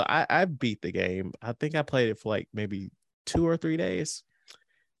yeah, so I beat the game. I think I played it for like maybe 2 or 3 days.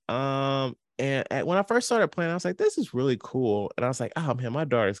 And when I first started playing, I was like, this is really cool. And I was like, oh man, my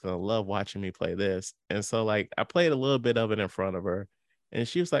daughter's gonna love watching me play this. And so like I played a little bit of it in front of her. And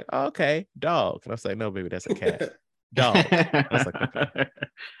she was like, oh, okay, dog. And I was like, no, baby, that's a cat. Dog. I was like, okay.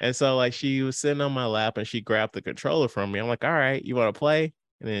 And so like she was sitting on my lap and she grabbed the controller from me. I'm like, all right, you want to play?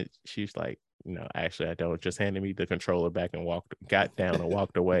 And then she's like, no, actually I don't. Just handed me the controller back and got down and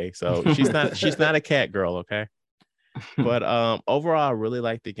walked away. So she's not a cat girl, okay? But overall, I really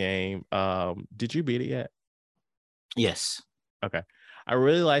like the game. Did you beat it yet? Yes. Okay. I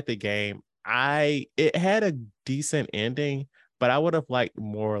really like the game. It had a decent ending, but I would have liked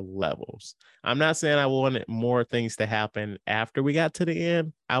more levels. I'm not saying I wanted more things to happen after we got to the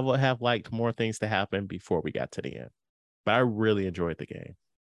end. I would have liked more things to happen before we got to the end. But I really enjoyed the game.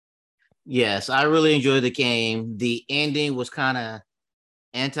 Yes, I really enjoyed the game. The ending was kind of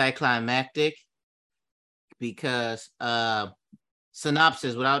anticlimactic because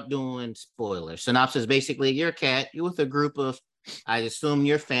synopsis, without doing spoilers, synopsis basically, you're a cat, you're with a group of, I assume,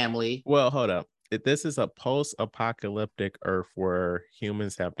 your family. Well, hold up. This is a post-apocalyptic Earth where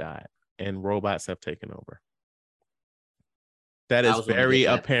humans have died and robots have taken over. That is very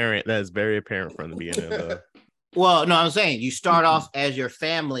apparent. That is very apparent from the beginning of the... Well, no, I'm saying you start off as your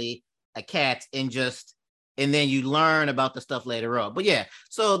family, a cat, and then you learn about the stuff later on. But yeah,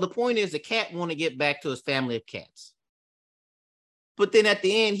 so the point is the cat want to get back to his family of cats. But then at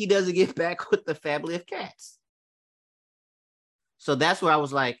the end, he doesn't get back with the family of cats. So that's where I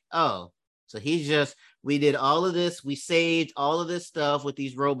was like, oh, so we did all of this. We saved all of this stuff with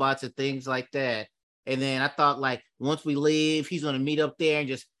these robots and things like that. And then I thought, like, once we leave, he's going to meet up there and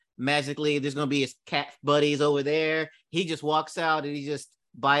just magically there's going to be his cat buddies over there. He just walks out and he's just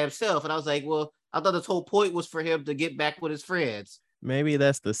by himself. And I was like, well, I thought this whole point was for him to get back with his friends. Maybe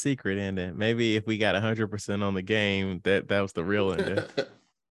that's the secret ending. Maybe if we got 100% on the game, that was the real ending.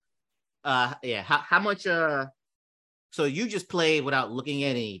 Yeah. How much, so you just played without looking at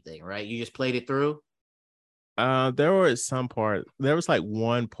anything, right? You just played it through? There was like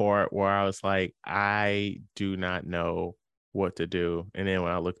one part where I was like, I do not know what to do. And then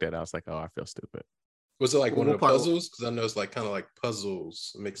when I looked at it, I was like, oh, I feel stupid. Was it like one of the puzzles? Because I know it's like kind of like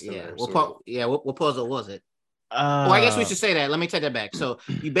puzzles mixed in there. What puzzle was it? Well, I guess we should say that. Let me take that back. So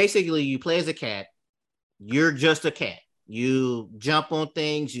you play as a cat. You're just a cat. You jump on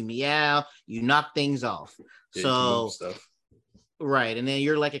things, you meow, you knock things off. Yeah, so stuff. Right, and then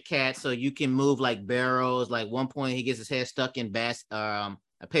you're like a cat, so you can move like barrels. Like one point, he gets his head stuck in a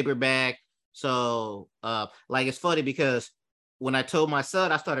paper bag. So, like it's funny because when I told my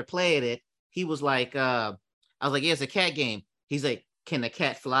son I started playing it, he was like, I was like, yeah, it's a cat game. He's like, can a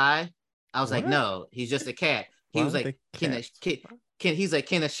cat fly? I was like, no, he's just a cat. He was like, can a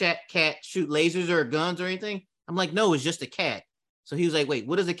cat shoot lasers or guns or anything? I'm like, no, it's just a cat. So he was like, wait,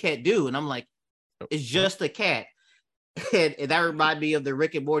 what does a cat do? And I'm like, it's just a cat. And that reminded me of the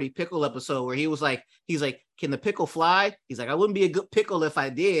Rick and Morty pickle episode where he's like, can the pickle fly? He's like, I wouldn't be a good pickle if I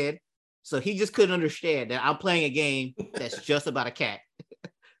did. So he just couldn't understand that I'm playing a game that's just about a cat.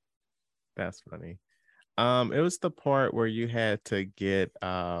 That's funny. It was the part where you had to get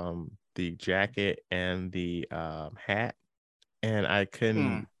the jacket and the hat, and I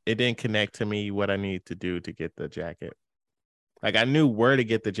couldn't. It didn't connect to me what I need to do to get the jacket. Like I knew where to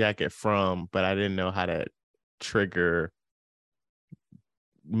get the jacket from, but I didn't know how to trigger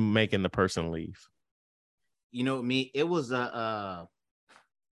making the person leave. You know me, it was the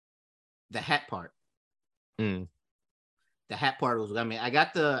hat part. Mm. The hat part was, I mean, I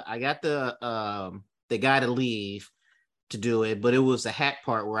got the guy to leave to do it, but it was the hat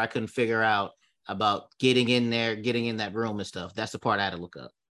part where I couldn't figure out about getting in there, getting in that room and stuff. That's the part I had to look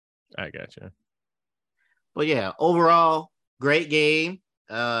up. I gotcha. But yeah, overall, great game.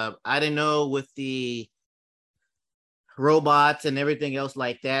 I didn't know with the robots and everything else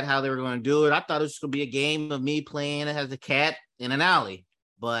like that how they were going to do it. I thought it was going to be a game of me playing as a cat in an alley,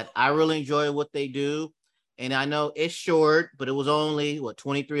 but I really enjoy what they do. And I know it's short, but it was only what,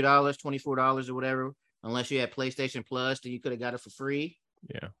 $23, $24 or whatever. Unless you had PlayStation Plus, then you could have got it for free.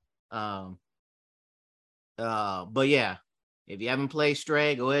 Yeah. But yeah, if you haven't played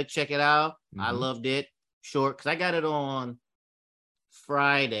Stray, go ahead, check it out. Mm-hmm. I loved it. Short, because I got it on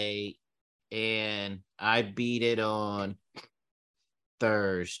Friday and I beat it on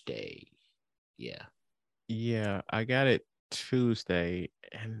Thursday. Yeah. Yeah, I got it Tuesday,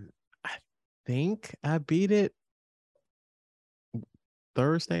 and I think I beat it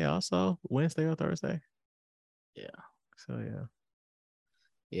Thursday also. Wednesday or Thursday. Yeah. So yeah.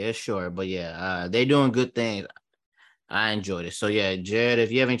 Yeah, sure. But yeah, they're doing good things. I enjoyed it. So yeah, Jed,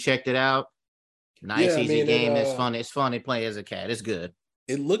 if you haven't checked it out, nice, easy game. It's fun. It's fun to play as a cat. It's good.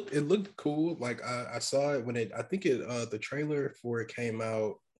 It looked cool. Like I saw it when I think the trailer for it came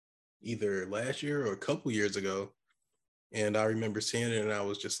out either last year or a couple years ago. And I remember seeing it and I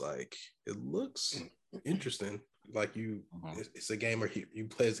was just like, it looks interesting. Like it's a game where you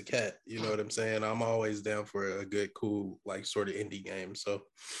play as a cat. You know what I'm saying? I'm always down for a good, cool, like sort of indie game. So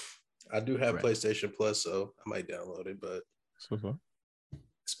I do have PlayStation Plus, so I might download it, but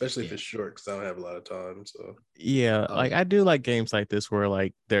especially if it's short, because I don't have a lot of time. So yeah, I do like games like this where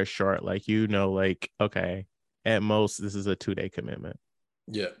like they're short, like like okay, at most this is a 2-day commitment.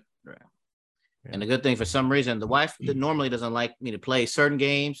 Yeah. Right. Yeah. And the good thing, for some reason, the wife that normally doesn't like me to play certain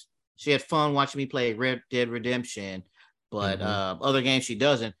games. She had fun watching me play Red Dead Redemption, but other games she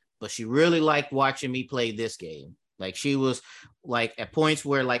doesn't. But she really liked watching me play this game. Like she was like at points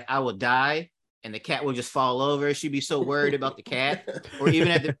where like I would die and the cat would just fall over. She'd be so worried about the cat, or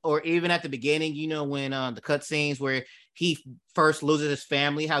even at the beginning, you know, when the cutscenes where he first loses his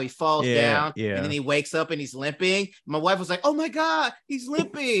family, how he falls down, and then he wakes up and he's limping. My wife was like, "Oh my god, he's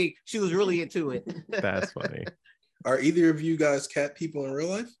limping!" She was really into it. That's funny. Are either of you guys cat people in real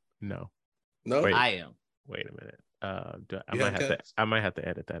life? No. Wait, I am. Wait a minute. I might have to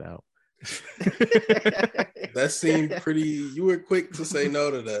edit that out. That seemed pretty. You were quick to say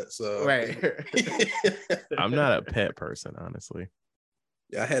no to that, so right. I'm not a pet person, honestly.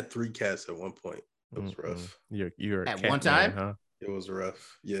 Yeah, I had 3 cats at one point. It was rough. You're at one time, huh? It was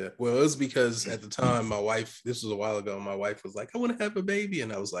rough. Yeah. Well, it was because at the time, my wife. This was a while ago. My wife was like, "I want to have a baby,"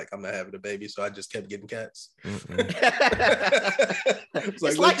 and I was like, "I'm not having a baby," so I just kept getting cats.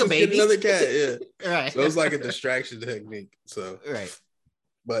 It's like a baby. Get another cat. Yeah. Right. So it was like a distraction technique. So right.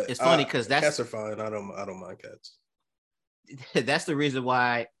 But it's funny because cats are fine. I don't mind cats. That's the reason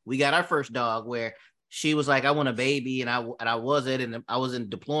why we got our first dog, where she was like, "I want a baby," and I wasn't, and I wasn't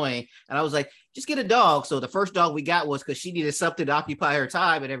deploying, and I was like, "Just get a dog." So the first dog we got was because she needed something to occupy her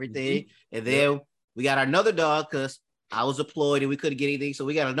time and everything, and then we got another dog because I was deployed and we couldn't get anything, so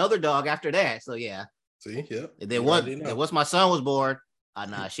we got another dog after that. So yeah. See, yeah. And then once my son was born,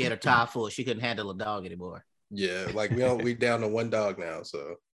 she had her top full. She couldn't handle a dog anymore. Yeah, like we down to 1 dog now,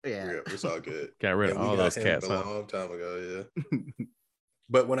 so yeah, it's all good. Got rid of all those cats a long time ago, yeah.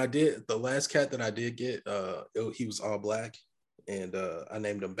 But when I did the last cat that I did get, he was all black, and I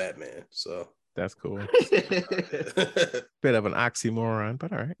named him Batman. So that's cool. Bit of an oxymoron,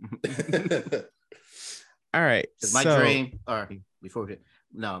 but all right. All right. My dream, or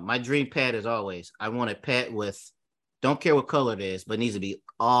my dream pet is always I want a pet with, don't care what color it is, but it needs to be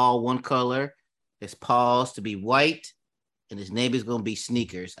all one color. His paws to be white, and his name is going to be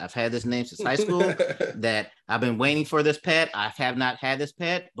Sneakers. I've had this name since high school. That I've been waiting for this pet. I have not had this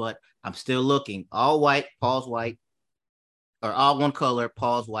pet, but I'm still looking. All white, paws white, or all one color,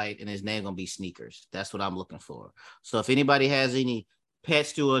 paws white, and his name going to be Sneakers. That's what I'm looking for. So if anybody has any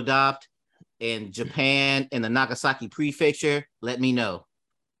pets to adopt in Japan, in the Nagasaki prefecture, let me know.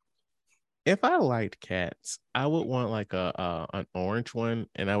 If I liked cats, I would want like an orange one,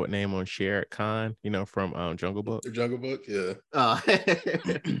 and I would name one Shere Khan, from Jungle Book. The Jungle Book, yeah.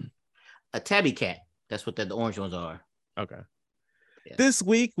 A tabby cat. That's what the orange ones are. Okay. This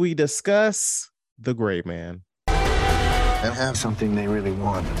week we discuss The Gray Man. They have something they really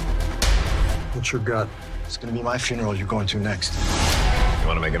want. What's your gut? It's gonna be my funeral you're going to next. You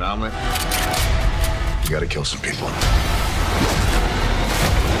want to make an omelet? You got to kill some people.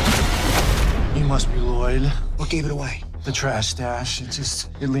 You must be Lloyd. What gave it away? The trash stash.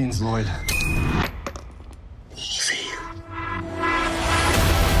 It leans Lloyd. Easy.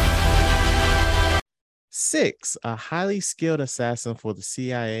 6, a highly skilled assassin for the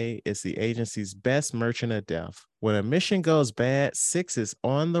CIA, is the agency's best merchant of death. When a mission goes bad, 6 is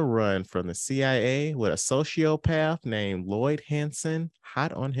on the run from the CIA with a sociopath named Lloyd Hansen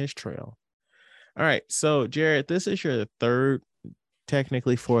hot on his trail. All right, so Jared, this is your third,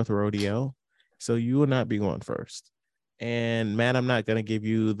 technically fourth rodeo, so you will not be going first. And Matt, I'm not going to give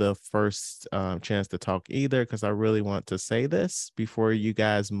you the first chance to talk either, because I really want to say this before you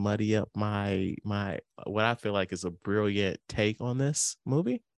guys muddy up my what I feel like is a brilliant take on this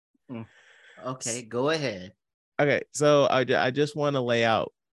movie. Okay, go ahead. Okay, so I just want to lay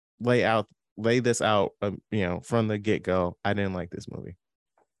this out, from the get-go. I didn't like this movie.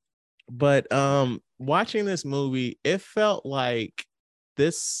 But watching this movie, it felt like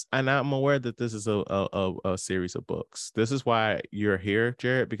this, and I'm aware that this is a series of books. This is why you're here,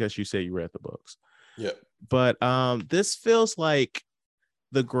 Jared, because you said you read the books. Yeah. But this feels like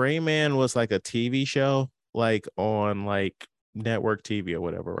The Gray Man was like a TV show, like on like network TV or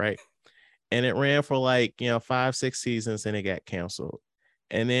whatever, right? And it ran for 5-6 seasons and it got canceled.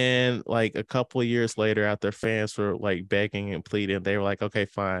 And then like a couple of years later, after fans were like begging and pleading, they were like, okay,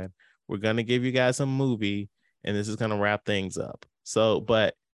 fine, we're gonna give you guys a movie and this is gonna wrap things up. So,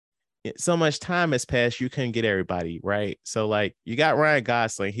 but so much time has passed, you couldn't get everybody, right? So like you got Ryan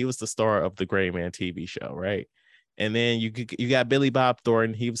Gosling, he was the star of the Gray Man TV show, right? And then you got Billy Bob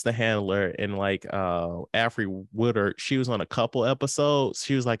Thornton, he was the handler, and like Alfre Woodard, she was on a couple episodes.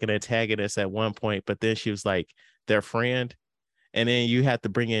 She was like an antagonist at one point, but then she was like their friend. And then you had to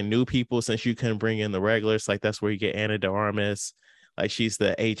bring in new people since you couldn't bring in the regulars. Like that's where you get Anna de Armas. Like she's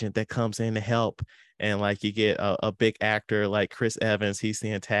the agent that comes in to help. And like you get a big actor like Chris Evans, he's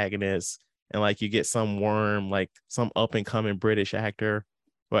the antagonist. And like you get some worm, like some up and coming British actor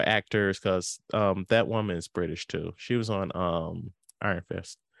or actors, because that woman is British too. She was on Iron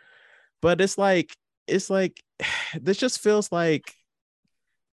Fist. But it's like this just feels like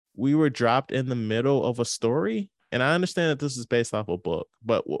we were dropped in the middle of a story. And I understand that this is based off a book,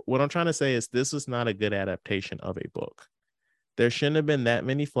 but what I'm trying to say is this was not a good adaptation of a book. There shouldn't have been that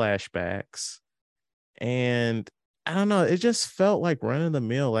many flashbacks. And I don't know, it just felt like run of the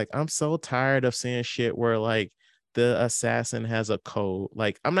mill. Like I'm so tired of seeing shit where like the assassin has a code.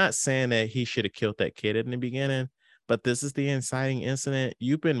 Like I'm not saying that he should have killed that kid in the beginning, but this is the inciting incident.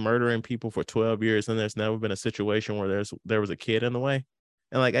 You've been murdering people for 12 years and there's never been a situation where there was a kid in the way.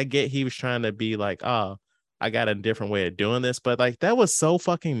 And like I get he was trying to be like, oh, I got a different way of doing this, but like that was so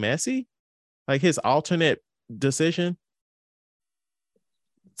fucking messy. Like his alternate decision.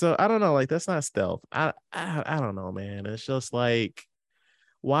 So I don't know, like that's not stealth. I don't know, man. It's just like,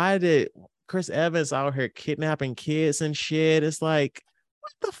 why did Chris Evans out here kidnapping kids and shit? It's like,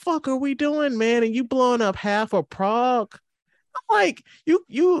 what the fuck are we doing, man? And you blowing up half of Prague? I'm like,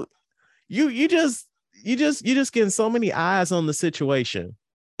 you just getting so many eyes on the situation.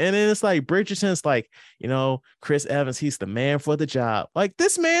 And then it's like Bridgerton's like, Chris Evans, he's the man for the job. Like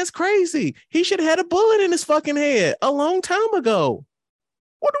this man's crazy. He should have had a bullet in his fucking head a long time ago.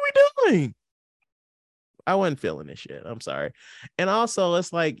 What are we doing? I wasn't feeling this shit. I'm sorry. And also,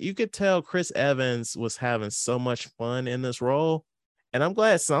 it's like you could tell Chris Evans was having so much fun in this role. And I'm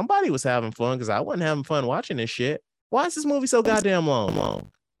glad somebody was having fun because I wasn't having fun watching this shit. Why is this movie so goddamn long?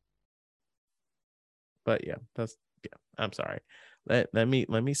 But yeah, I'm sorry. Let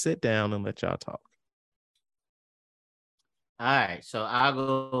me sit down and let y'all talk. All right, so I'll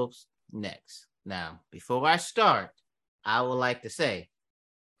go next. Now, before I start, I would like to say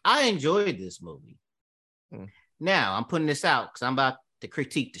I enjoyed this movie. Now, I'm putting this out because I'm about to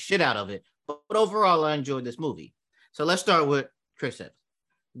critique the shit out of it. But overall, I enjoyed this movie. So let's start with Chris Evans.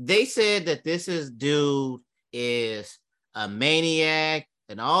 They said that this dude is a maniac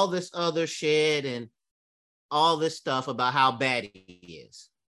and all this other shit and all this stuff about how bad he is.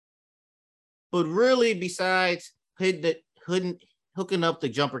 But really, besides hooking up the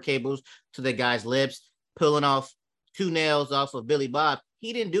jumper cables to the guy's lips, pulling off 2 nails off of Billy Bob,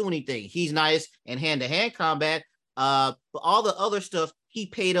 he didn't do anything. He's nice in hand-to-hand combat, but all the other stuff he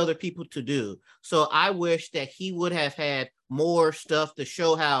paid other people to do. So I wish that he would have had more stuff to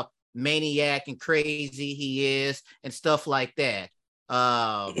show how maniac and crazy he is and stuff like that.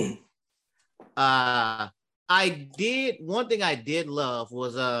 I One thing I did love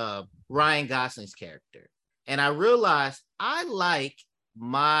was Ryan Gosling's character. And I realized I like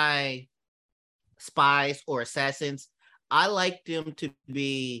my spies or assassins, I like them to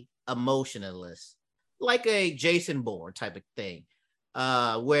be emotionless, like a Jason Bourne type of thing,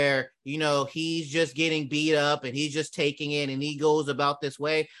 where, you know, he's just getting beat up and he's just taking it and he goes about this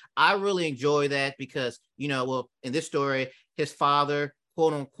way. I really enjoy that because, you know, well, in this story, his father,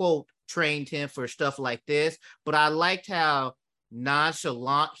 quote unquote, trained him for stuff like this, but I liked how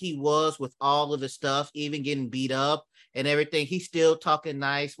nonchalant he was with all of the stuff, even getting beat up and everything. He's still talking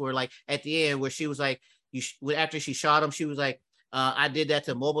nice, where like at the end where she was like, after she shot him, she was like, I did that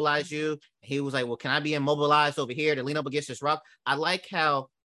to mobilize you. He was like, well, can I be immobilized over here to lean up against this rock? I like how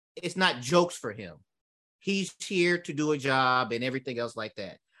it's not jokes for him. He's here to do a job and everything else like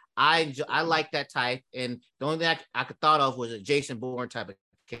that. I like that type. And the only thing I could thought of was a Jason Bourne type of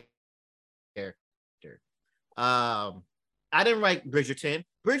character. I didn't like Bridgerton.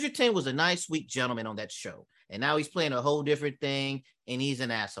 Bridgerton was a nice, sweet gentleman on that show. And now he's playing a whole different thing and he's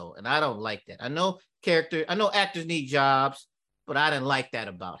an asshole. And I don't like that. I know actors need jobs, but I didn't like that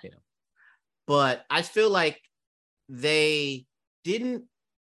about him. But I feel like they didn't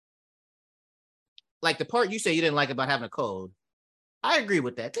like the part you say you didn't like about having a code. I agree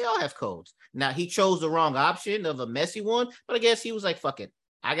with that. They all have codes. Now, he chose the wrong option of a messy one, but I guess he was like, fuck it.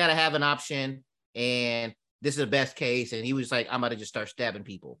 I got to have an option, and this is the best case. And he was like, I'm about to just start stabbing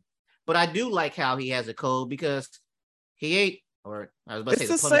people. But I do like how he has a code because he ate, or I was about to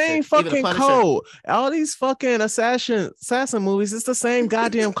say, it's the same fucking code. All these fucking assassin movies, it's the same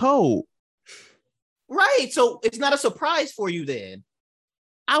goddamn code. Right. So it's not a surprise for you then.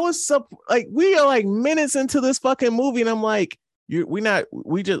 I was like, we are like minutes into this fucking movie, and I'm like, we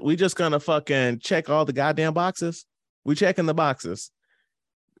just gonna fucking check all the goddamn boxes. We checking the boxes.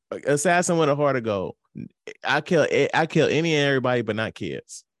 Assassin with a heart of gold. I kill any and everybody, but not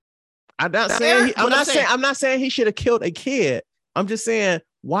kids. I'm not saying he should have killed a kid. I'm just saying,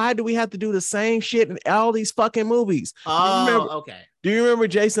 why do we have to do the same shit in all these fucking movies? Okay. Do you remember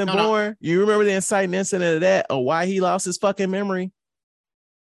Jason Bourne? No. You remember the inciting incident of that, or why he lost his fucking memory?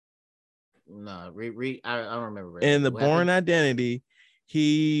 No, I don't remember. In the Bourne Identity,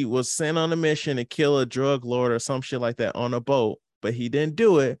 he was sent on a mission to kill a drug lord or some shit like that on a boat, but he didn't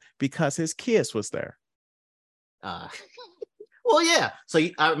do it because his kids was there. Well, yeah. So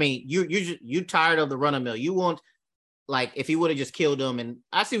you tired of the run of mill. You want, like, if he would have just killed him, and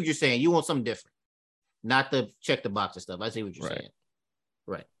I see what you're saying. You want something different, not the check the box and stuff. I see what you're saying.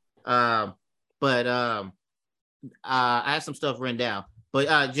 Right. I have some stuff written down.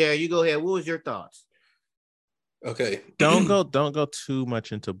 But Jerry, you go ahead. What was your thoughts? Okay. Don't go too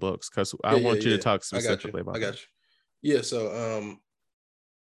much into books because I want you to talk specifically about. I got you. Yeah. So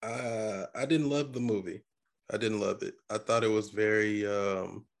I didn't love the movie. I didn't love it. I thought it was very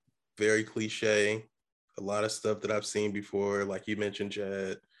very cliche. A lot of stuff that I've seen before, like you mentioned,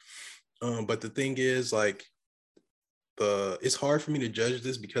 Chad. But the thing is, like, it's hard for me to judge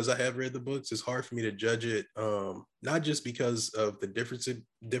this because I have read the books. It's hard for me to judge it, not just because of the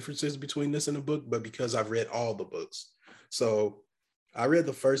differences between this and the book, but because I've read all the books. So I read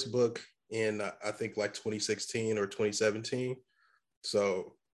the first book in, I think, like 2016 or 2017.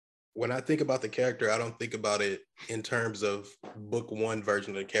 So when I think about the character, I don't think about it in terms of book one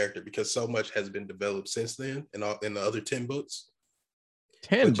version of the character, because so much has been developed since then in the other 10 books.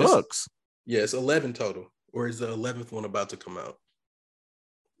 10 books? Yeah, it's 11 total. Or is the 11th one about to come out?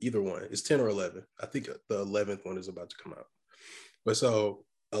 Either one. It's 10 or 11. I think the 11th one is about to come out. But so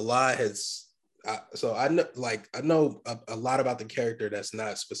a lot has... I know a lot about the character that's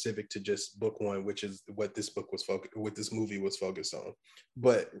not specific to just book one, which is what this movie was focused on.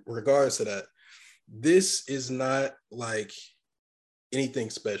 But regardless of that, this is not like anything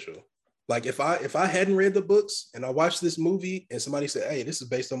special. Like if I hadn't read the books and I watched this movie and somebody said, hey, this is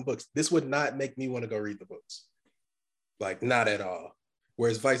based on books, this would not make me want to go read the books. Like, not at all.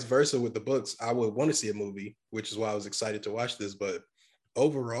 Whereas vice versa with the books, I would want to see a movie, which is why I was excited to watch this. But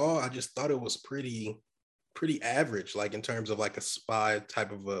overall, I just thought it was pretty average, like in terms of like a spy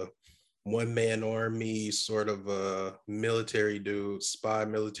type of a one-man army, sort of a military dude, spy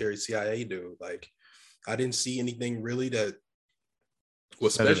military CIA dude. Like, I didn't see anything really that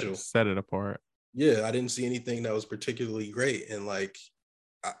was special. Set it apart. Yeah, I didn't see anything that was particularly great. And like,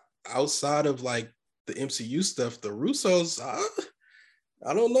 outside of like the MCU stuff, the Russos,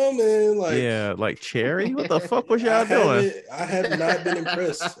 I don't know, man. Like, yeah, like Cherry. What the fuck was y'all doing? I have not been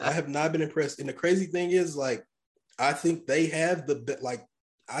impressed. I have not been impressed. And the crazy thing is, like, I think they have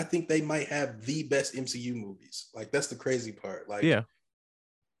I think they might have the best MCU movies. Like, that's the crazy part. Like, yeah,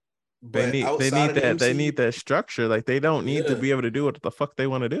 But they outside need of the that they MCU, need that structure. Like they don't need to yeah, be able to do what the fuck they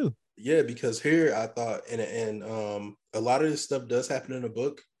want to do. yeah, because here I thought, and a lot of this stuff does happen in the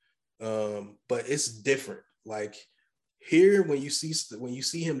book, but it's different. Like here, when you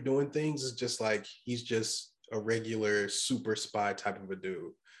see him doing things, it's just like he's just a regular super spy type of a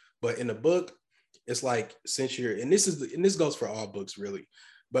dude. But in the book, it's like since you're, and this goes for all books really,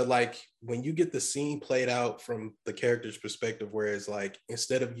 but like when you get the scene played out from the character's perspective, whereas like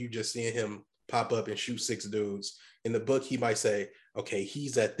instead of you just seeing him pop up and shoot 6 dudes in the book, he might say, okay,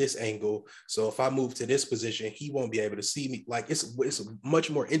 he's at this angle, so if I move to this position, he won't be able to see me. Like it's much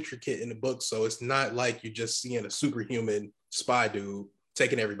more intricate in the book, so it's not like you're just seeing a superhuman spy dude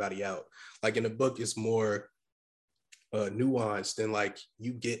taking everybody out. Like in the book, it's more nuanced, and like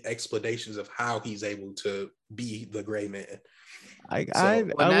you get explanations of how he's able to be the gray man. I would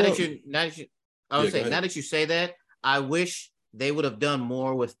say now that you say that, I wish they would have done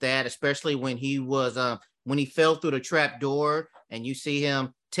more with that, especially when he was when he fell through the trap door and you see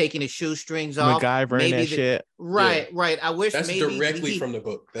him taking his shoestrings off. MacGyver that shit. Right. I wish that's maybe directly from the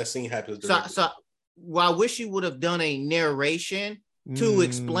book. That scene happens directly. Well, I wish you would have done a narration to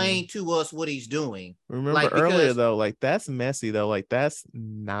explain to us what he's doing. Remember earlier though, like that's messy though. Like that's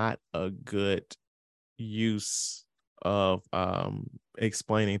not a good use of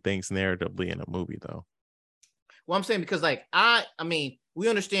explaining things narratively in a movie though. Well, I'm saying because like I mean, we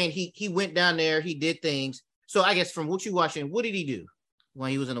understand he went down there, he did things. So I guess from what you watching, what did he do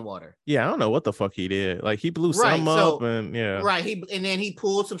when he was in the water? Yeah, I don't know what the fuck he did. Like he blew some up and and then he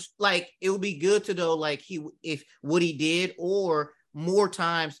pulled some. Like it would be good to know like if what he did or more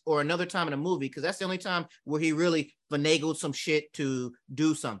times or another time in a movie, because that's the only time where he really finagled some shit to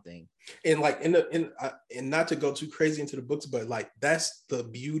do something. And like and not to go too crazy into the books, but like that's the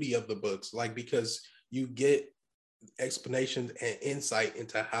beauty of the books, like because you get explanations and insight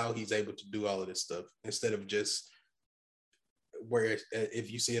into how he's able to do all of this stuff instead of just where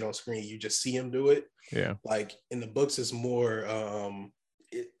if you see it on screen you just see him do it. Yeah, like in the books it's more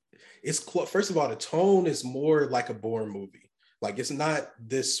it's first of all, the tone is more like a Bourne movie. Like it's not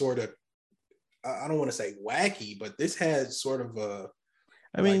this sort of, I don't want to say wacky, but this has sort of a,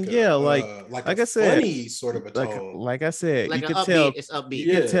 I mean, like I said, funny sort of a tone. Like I said, like you could upbeat, tell it's upbeat.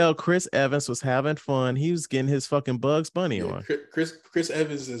 You could tell Chris Evans was having fun. He was getting his fucking Bugs Bunny on. Chris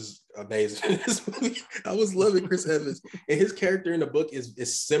Evans is amazing in this movie. I was loving Chris Evans, and his character in the book is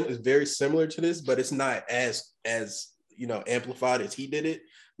very similar to this, but it's not as amplified as he did it.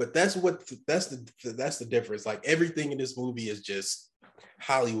 But that's the difference. Like everything in this movie is just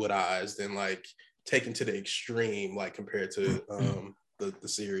Hollywoodized and like taken to the extreme, like compared to the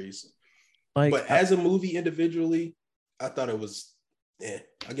series. But as a movie individually, I thought it was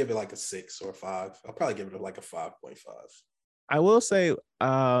I'll give it like a 6 or a 5. I'll probably give it like a 5.5. I will say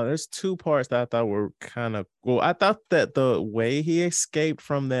there's 2 parts that I thought were kind of cool. I thought that the way he escaped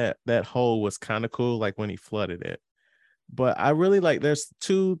from that hole was kind of cool, like when he flooded it. But I really like, there's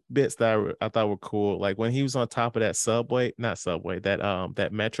 2 bits that I thought were cool. Like when he was on top of that that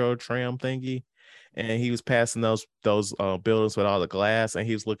metro tram thingy, and he was passing those buildings with all the glass, and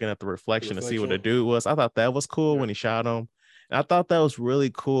he was looking at the reflection to see what the dude was. I thought that was cool when he shot him. And I thought that was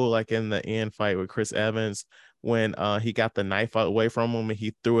really cool, like in the end fight with Chris Evans, when he got the knife away from him and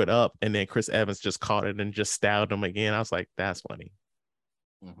he threw it up, and then Chris Evans just caught it and just stabbed him again. I was like, that's funny.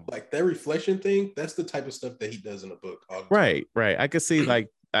 Like that reflection thing, that's the type of stuff that he does in the book. Right. I could see like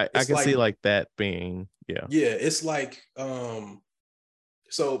I can see like that being it's like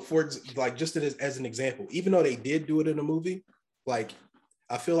so for like just as an example, even though they did do it in a movie, like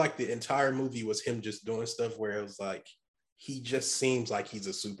I feel like the entire movie was him just doing stuff where it was like he just seems like he's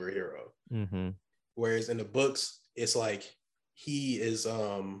a superhero. Whereas in the books, it's like he is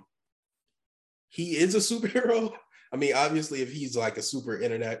a superhero. I mean, obviously, if he's like a super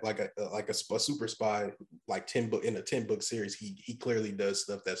internet, like a super spy, like in a 10-book series, he clearly does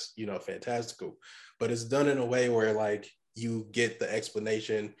stuff that's fantastical. But it's done in a way where like you get the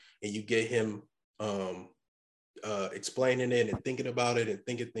explanation and you get him explaining it and thinking about it and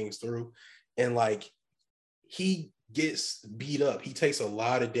thinking things through, and like he gets beat up. He takes a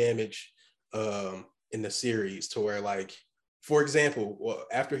lot of damage in the series to where like. For example,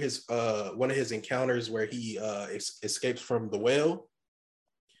 after his one of his encounters where he escapes from the whale,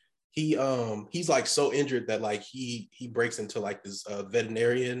 he's like so injured that like he breaks into like this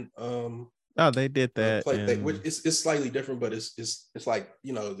veterinarian. They did that, which it's slightly different, but it's like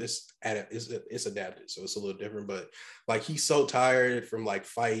it's adapted, so it's a little different. But like he's so tired from like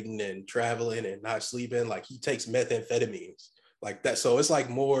fighting and traveling and not sleeping, like he takes methamphetamines like that. So it's like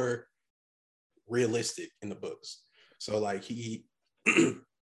more realistic in the books. So like he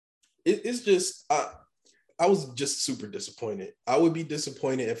It's just I was just super disappointed. I would be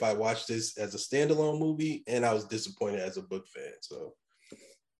disappointed if I watched this as a standalone movie, and I was disappointed as a book fan. So,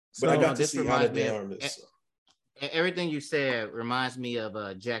 but I got to see Ana de Armas. So. Everything you said reminds me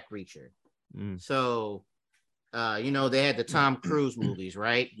of Jack Reacher. So, they had the Tom Cruise movies,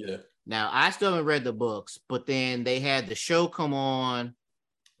 right? Yeah. Now, I still haven't read the books, but then they had the show come on.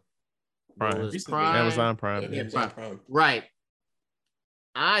 Prime. Prime? Amazon Prime. Yeah, Prime. Right.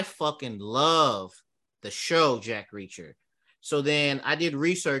 I fucking love the show Jack Reacher. So then I did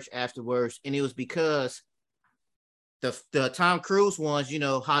research afterwards, and it was because the Tom Cruise ones,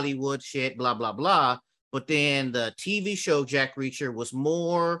 Hollywood shit, blah, blah, blah. But then the TV show Jack Reacher was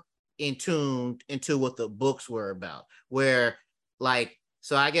more in tune into what the books were about, where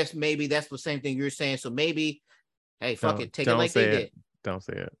so I guess maybe that's the same thing you're saying. So maybe, hey, fuck it, take it like they did. Don't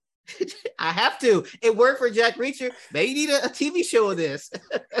say it. I have to. It worked for Jack Reacher. Maybe you need a TV show of this.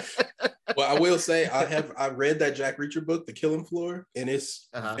 Well, I will say I read that Jack Reacher book, The Killing Floor, and it's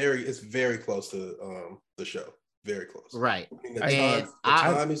very close to the show. Very close. Right. I mean, the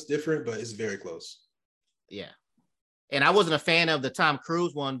time is different, but it's very close. Yeah. And I wasn't a fan of the Tom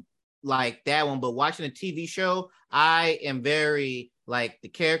Cruise one like that one, but watching the TV show, I am very like the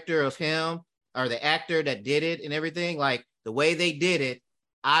character of him or the actor that did it and everything, like the way they did it.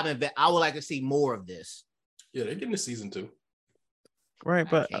 I would like to see more of this. Yeah, they're getting a season 2. Right,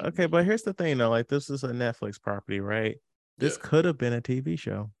 but here's the thing though, like this is a Netflix property, right? This could have been a TV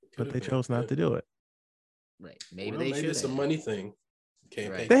show, but they chose not to do it. Right. Maybe it's a money thing.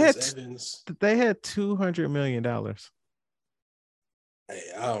 Can't pay they had Evans. They had $200 million. Hey,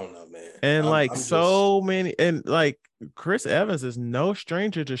 I don't know, man. And many, and like Chris Evans is no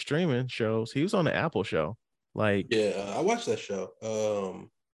stranger to streaming shows. He was on the Apple show. Like, yeah, I watched that show.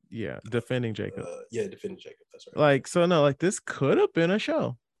 Defending Jacob. Defending Jacob. That's right. Like, so no, like this could have been a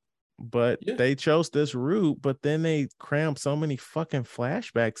show, but they chose this route. But then they crammed so many fucking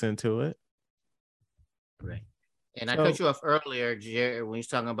flashbacks into it. Right. And I cut you off earlier, Jared, when you're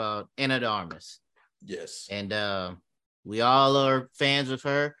talking about Ana de Armas. Yes. And we all are fans of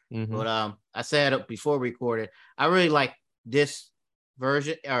her. Mm-hmm. But I said before we recorded, I really like this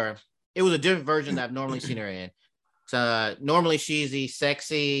version, or it was a different version that I've normally seen her in. So normally she's the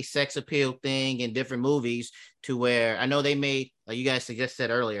sexy sex appeal thing in different movies, to where I know they made, like you guys just said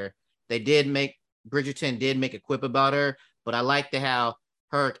earlier, Bridgerton did make a quip about her, but I liked how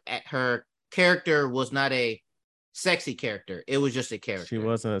her character was not a sexy character. It was just a character. She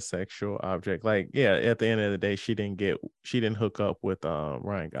wasn't a sexual object. Like, yeah, at the end of the day, she didn't hook up with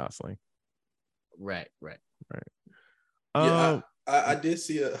Ryan Gosling. Right. Yeah, I did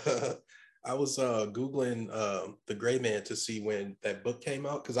see I was Googling The Gray Man to see when that book came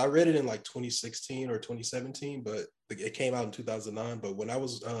out, because I read it in like 2016 or 2017, but it came out in 2009. But when I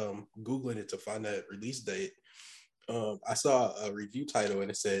was Googling it to find that release date, I saw a review title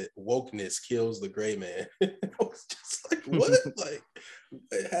and it said "Wokeness Kills the Gray Man." I was just like, "What? Like,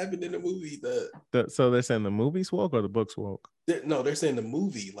 what happened in the movie?" So they're saying the movie's woke or the book's woke? No, they're saying the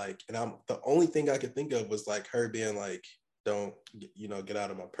movie. Like, and the only thing I could think of was like her being like, "Don't get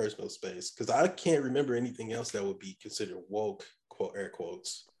out of my personal space," because I can't remember anything else that would be considered woke, quote air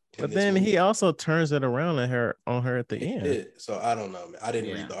quotes. But then he also turns it around on her at the end. So I don't know, man. I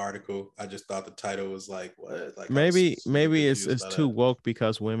didn't read the article. I just thought the title was like, what? Like maybe it's too woke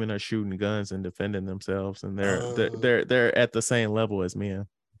because women are shooting guns and defending themselves, and they're at the same level as men.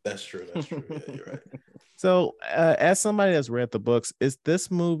 That's true. Yeah, you're right. So as somebody that's read the books, is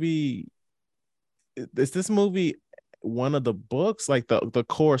this movie one of the books, like the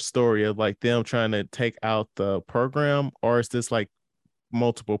core story of like them trying to take out the program, or is this like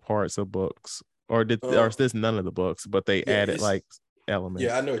multiple parts of books, or is this none of the books, but they added like elements?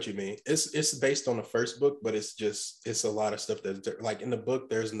 Yeah, I know what you mean. It's based on the first book, but it's a lot of stuff that's like in the book.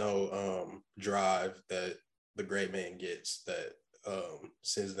 There's no drive that the Gray Man gets that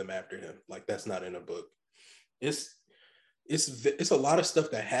sends them after him. Like that's not in the book. It's a lot of stuff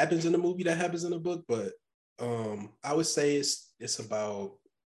that happens in the movie that happens in the book, but I would say it's about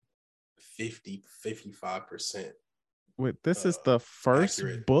 55%. Wait, this is the first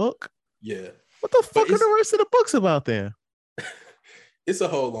accurate book? Yeah. What the fuck are the rest of the books about then? It's a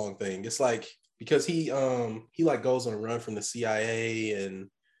whole long thing. It's like because he like goes on a run from the CIA,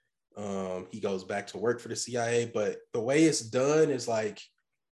 and he goes back to work for the CIA, but the way it's done is like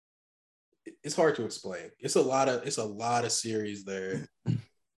it's hard to explain. It's a lot of series there.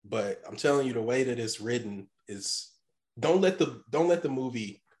 But I'm telling you, the way that it's written is don't let the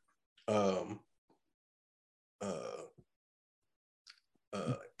movie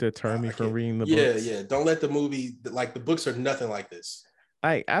deter me from reading the books. Yeah. Don't let the movie, like the books are nothing like this.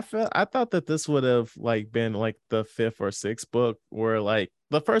 I thought that this would have like been like the 5th or 6th book, where like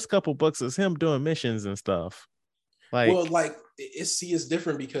the first couple books is him doing missions and stuff. Like, well, like it's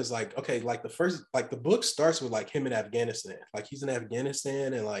different because like okay, like the book starts with like him in Afghanistan. Like he's in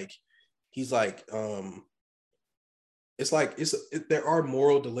Afghanistan and like he's like it's like there are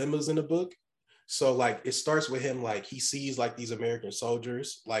moral dilemmas in the book. So like it starts with him like he sees like these American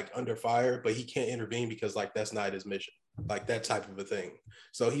soldiers like under fire, but he can't intervene because like that's not his mission, like that type of a thing.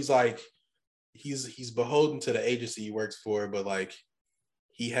 So he's like he's beholden to the agency he works for, but like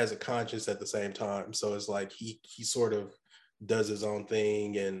he has a conscience at the same time. So it's like he sort of does his own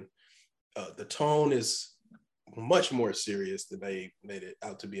thing, and the tone is much more serious than they made it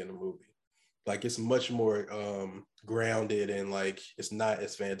out to be in the movie. Like it's much more grounded and like it's not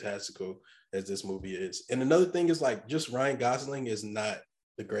as fantastical as this movie is. And another thing is like just Ryan Gosling is not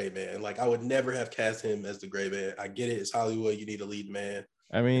the Gray Man. Like I would never have cast him as the Gray Man. I get it, it's Hollywood, you need a lead man.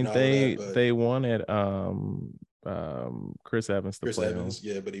 I mean, they wanted Chris Evans to play him.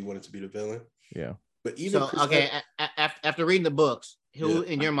 Yeah, but he wanted to be the villain. Yeah. But even after reading the books, who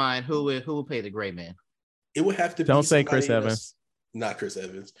in your mind who will play the Gray Man? It would have to don't say Chris Evans. Not Chris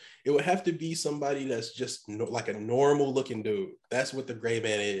Evans. It would have to be somebody that's just like a normal looking dude. That's what the Gray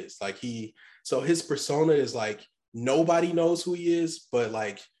Man is. Like so his persona is like nobody knows who he is, but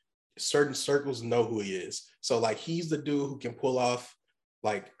like certain circles know who he is. So like he's the dude who can pull off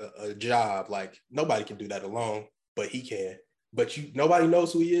like a job. Like nobody can do that alone, but he can. But nobody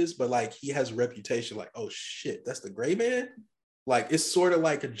knows who he is, but like he has a reputation like, oh shit, that's the Gray Man. Like it's sort of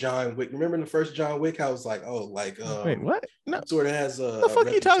like a John Wick. Remember in the first John Wick, I was like, oh, like wait, what? No, sort of has a. The fuck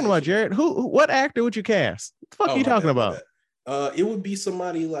are you talking about, Jared? What actor would you cast? What the fuck are you talking about? It would be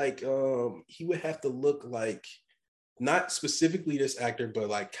somebody like he would have to look like not specifically this actor, but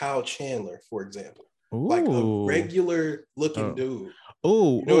like Kyle Chandler, for example. Ooh. Like a regular looking dude.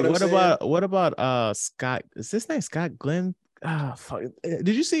 Oh, you know what about Scott? Is his name Scott Glenn? Fuck. Did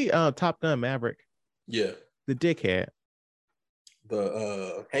you see Top Gun Maverick? Yeah. The dickhead.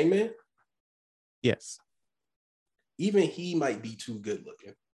 The Hangman? Yes. Even he might be too good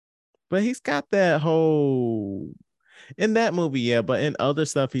looking. But he's got that whole in that movie, yeah. But in other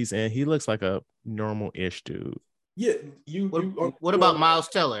stuff he's in, he looks like a normal-ish dude. Yeah, what about Miles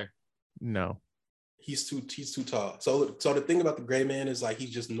Teller? No. He's too tall. So the thing about the Gray Man is like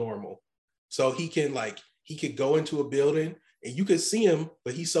he's just normal. So he could go into a building and you could see him,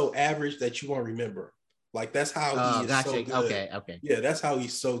 but he's so average that you won't remember. Like that's how he is so good. Okay. Yeah, that's how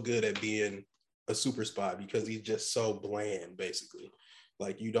he's so good at being a super spy, because he's just so bland, basically.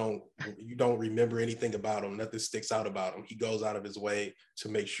 Like you don't remember anything about him. Nothing sticks out about him. He goes out of his way to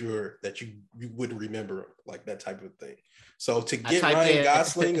make sure that you wouldn't remember him, like that type of thing. So to get Ryan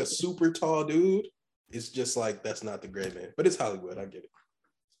Gosling, a super tall dude, it's just like that's not the Gray Man. But it's Hollywood. I get it.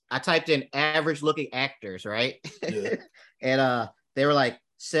 I typed in average looking actors, right? Yeah. And they were like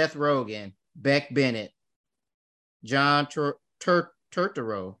Seth Rogen, Beck Bennett, John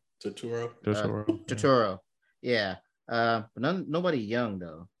Turturro. Yeah. But nobody young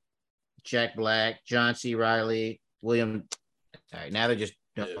though. Jack Black, John C. Reilly, William. Sorry, now they're just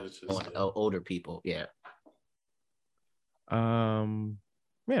older people. Yeah.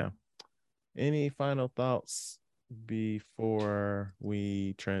 Yeah. Any final thoughts before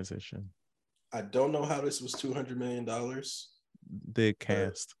we transition? I don't know how this was $200 million. The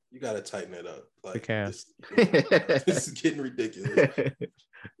cast. You got to tighten it up. Like, the cast. This is getting ridiculous.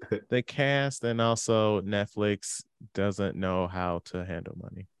 The cast, and also Netflix doesn't know how to handle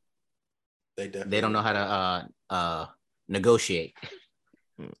money. They don't know how to negotiate.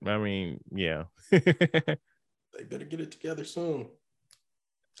 I mean, yeah. They better get it together soon.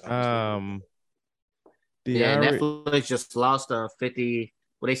 Netflix just lost 50.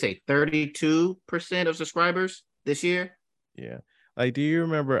 What they say, 32% of subscribers this year. Yeah. Like, do you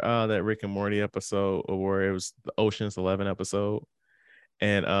remember that Rick and Morty episode where it was the Ocean's 11 episode?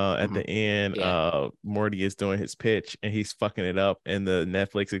 And at the end, Morty is doing his pitch and he's fucking it up. And the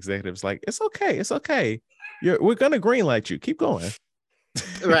Netflix executive's like, it's okay. We're going to greenlight you. Keep going.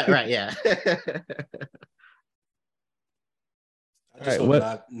 Right. Yeah. I just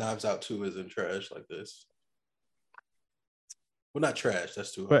hope Knives Out 2 isn't trash like this. Well, not trash.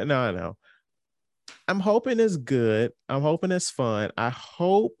 That's too hard. But no, I know. I'm hoping it's good. I'm hoping it's fun. I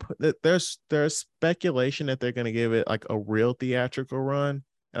hope that there's speculation that they're going to give it like a real theatrical run,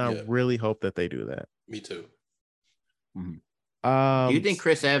 and I really hope that they do that. Me too. Mm-hmm. Do you think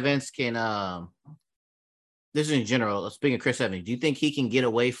Chris Evans can? This is in general. Speaking of Chris Evans, do you think he can get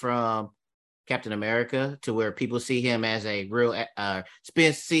away from Captain America to where people see him as a real,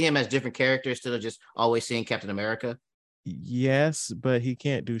 see him as different characters instead of just always seeing Captain America? Yes, but he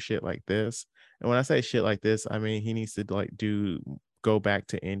can't do shit like this. And when I say shit like this, I mean he needs to like go back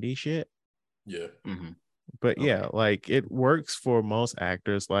to indie shit. Yeah. Mm-hmm. But yeah, like it works for most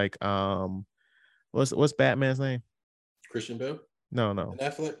actors. Like what's Batman's name? Christian Bale? No.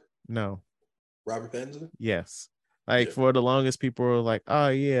 Ben Affleck? No. Robert Pattinson? Yes. Like for the longest people were like, oh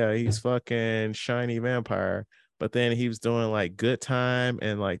yeah, he's fucking shiny vampire. But then he was doing like Good Time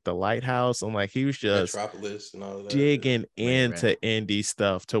and like The Lighthouse, and like he was just Metropolis and all of that. digging into Right. indie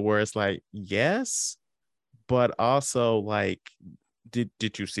stuff to where it's like, yes, but also like,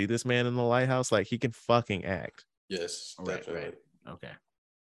 did you see this man in The Lighthouse? Like he can fucking act. Yes, definitely. Right. Okay.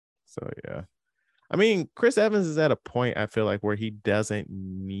 So yeah. I mean, Chris Evans is at a point I feel like where he doesn't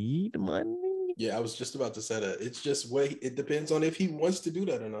need money. Yeah, I was just about to say that. It's just it depends on if he wants to do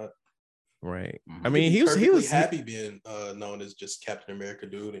that or not. Right. Mhm. I mean, he was happy being known as just Captain America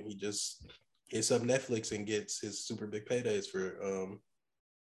dude, and he just hits up Netflix and gets his super big paydays for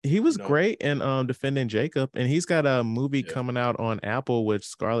he was great in Defending Jacob, and he's got a movie coming out on Apple with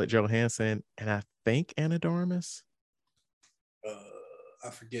Scarlett Johansson and I think Ana de Armas. I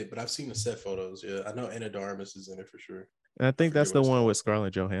forget, but I've seen the set photos. Yeah, I know Ana de Armas is in it for sure. And I think that's the one with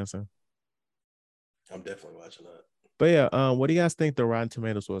Scarlett Johansson. I'm definitely watching that. But yeah, what do you guys think the Rotten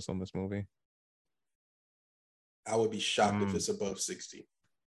Tomatoes was on this movie? I would be shocked if it's above 60.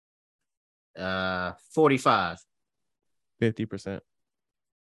 45. 50%.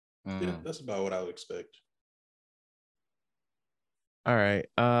 Yeah, that's about what I would expect. All right.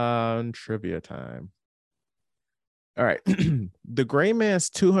 Trivia time. All right. The Gray Man's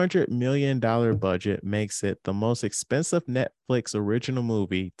 $200 million budget makes it the most expensive Netflix original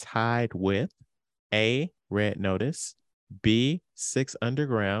movie, tied with A, Red Notice, B, Six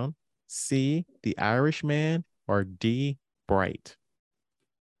Underground, C, The Irishman, or D, Bright.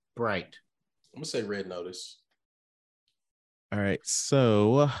 Bright. I'm gonna say Red Notice. All right.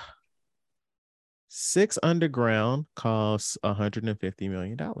 So Six Underground costs $150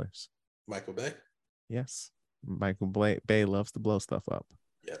 million. Michael Bay? Yes. Michael Bay loves to blow stuff up.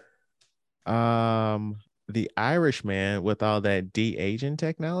 Yeah. The Irishman, with all that de-aging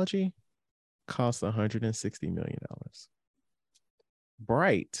technology, cost $160 million.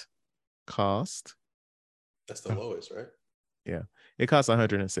 Bright cost. That's the lowest, right? Yeah, it costs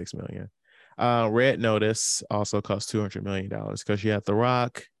 $106 million. Red Notice also cost $200 million because you had The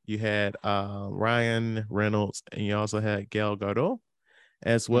Rock, you had Ryan Reynolds, and you also had Gal Gadot,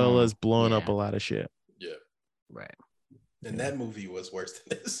 as well as blowing up a lot of shit. Yeah. Right. And that movie was worse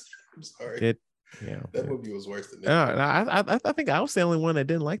than this. I'm sorry. That movie was worse than this. I think I was the only one that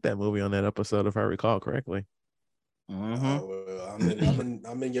didn't like that movie on that episode, if I recall correctly. Well,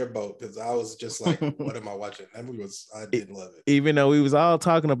 I'm in your boat because I was just like, what am I watching? That movie I didn't love it. Even though we was all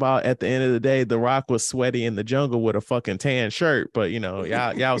talking about at the end of the day, The Rock was sweaty in the jungle with a fucking tan shirt, but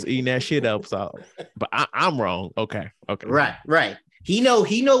y'all was eating that shit up. So, but I'm wrong. Okay. Right. He know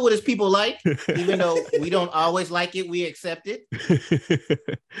what his people like, even though we don't always like it. We accept it.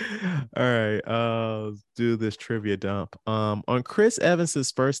 All right, let's do this trivia dump. On Chris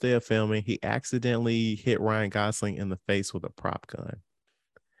Evans's first day of filming, he accidentally hit Ryan Gosling in the face with a prop gun.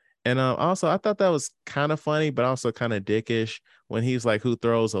 And also, I thought that was kind of funny, but also kind of dickish when he's like, "Who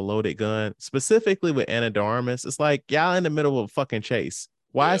throws a loaded gun?" Specifically with Ana de Armas, it's like y'all in the middle of a fucking chase.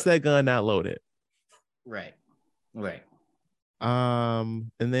 Why is that gun not loaded? Right. And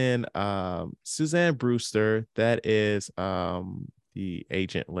then Suzanne Brewster, that is the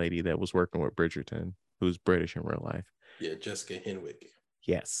agent lady that was working with Bridgerton, who's British in real life. Yeah, Jessica Henwick.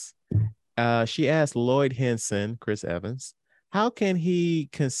 Yes. She asked Lloyd Henson, Chris Evans, how can he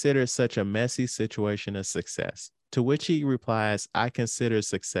consider such a messy situation a success? To which he replies, I consider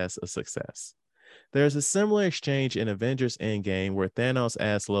success a success. There's a similar exchange in Avengers Endgame where Thanos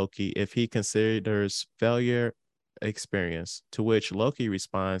asks Loki if he considers failure experience, to which Loki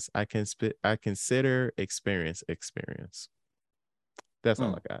responds, I consider experience. That's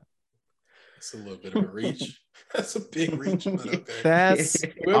all I got. That's a little bit of a reach. That's a big reach, but okay. That's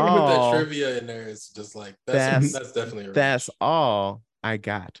whoever put that trivia in there is just like that's definitely a reach. That's all I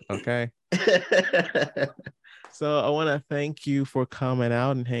got. Okay. So I want to thank you for coming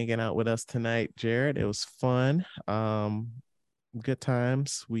out and hanging out with us tonight, Jared. It was fun. Good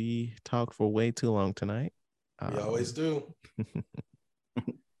times. We talked for way too long tonight. We always do.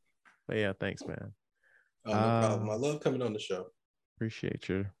 But yeah, thanks, man. Oh, no problem. I love coming on the show. Appreciate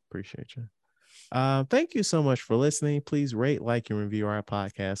you. Thank you so much for listening. Please rate, like, and review our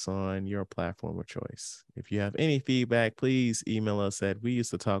podcast on your platform of choice. If you have any feedback, please email us at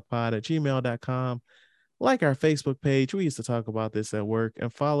weusedtotalkpod@gmail.com. Like our Facebook page, We Used to Talk About This at Work,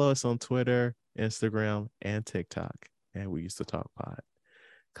 and follow us on Twitter, Instagram, and TikTok. at We Used to Talk Pod.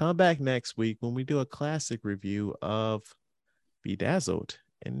 Come back next week when we do a classic review of Bedazzled,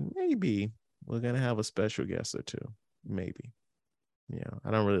 and maybe we're gonna have a special guest or two. Maybe.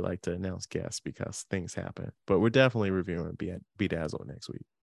 I don't really like to announce guests because things happen, but we're definitely reviewing Bedazzled next week.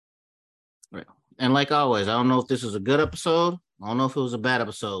 Right. And like always, I don't know if this is a good episode. I don't know if it was a bad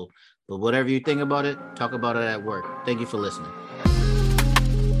episode, but whatever you think about it, talk about it at work. Thank you for listening.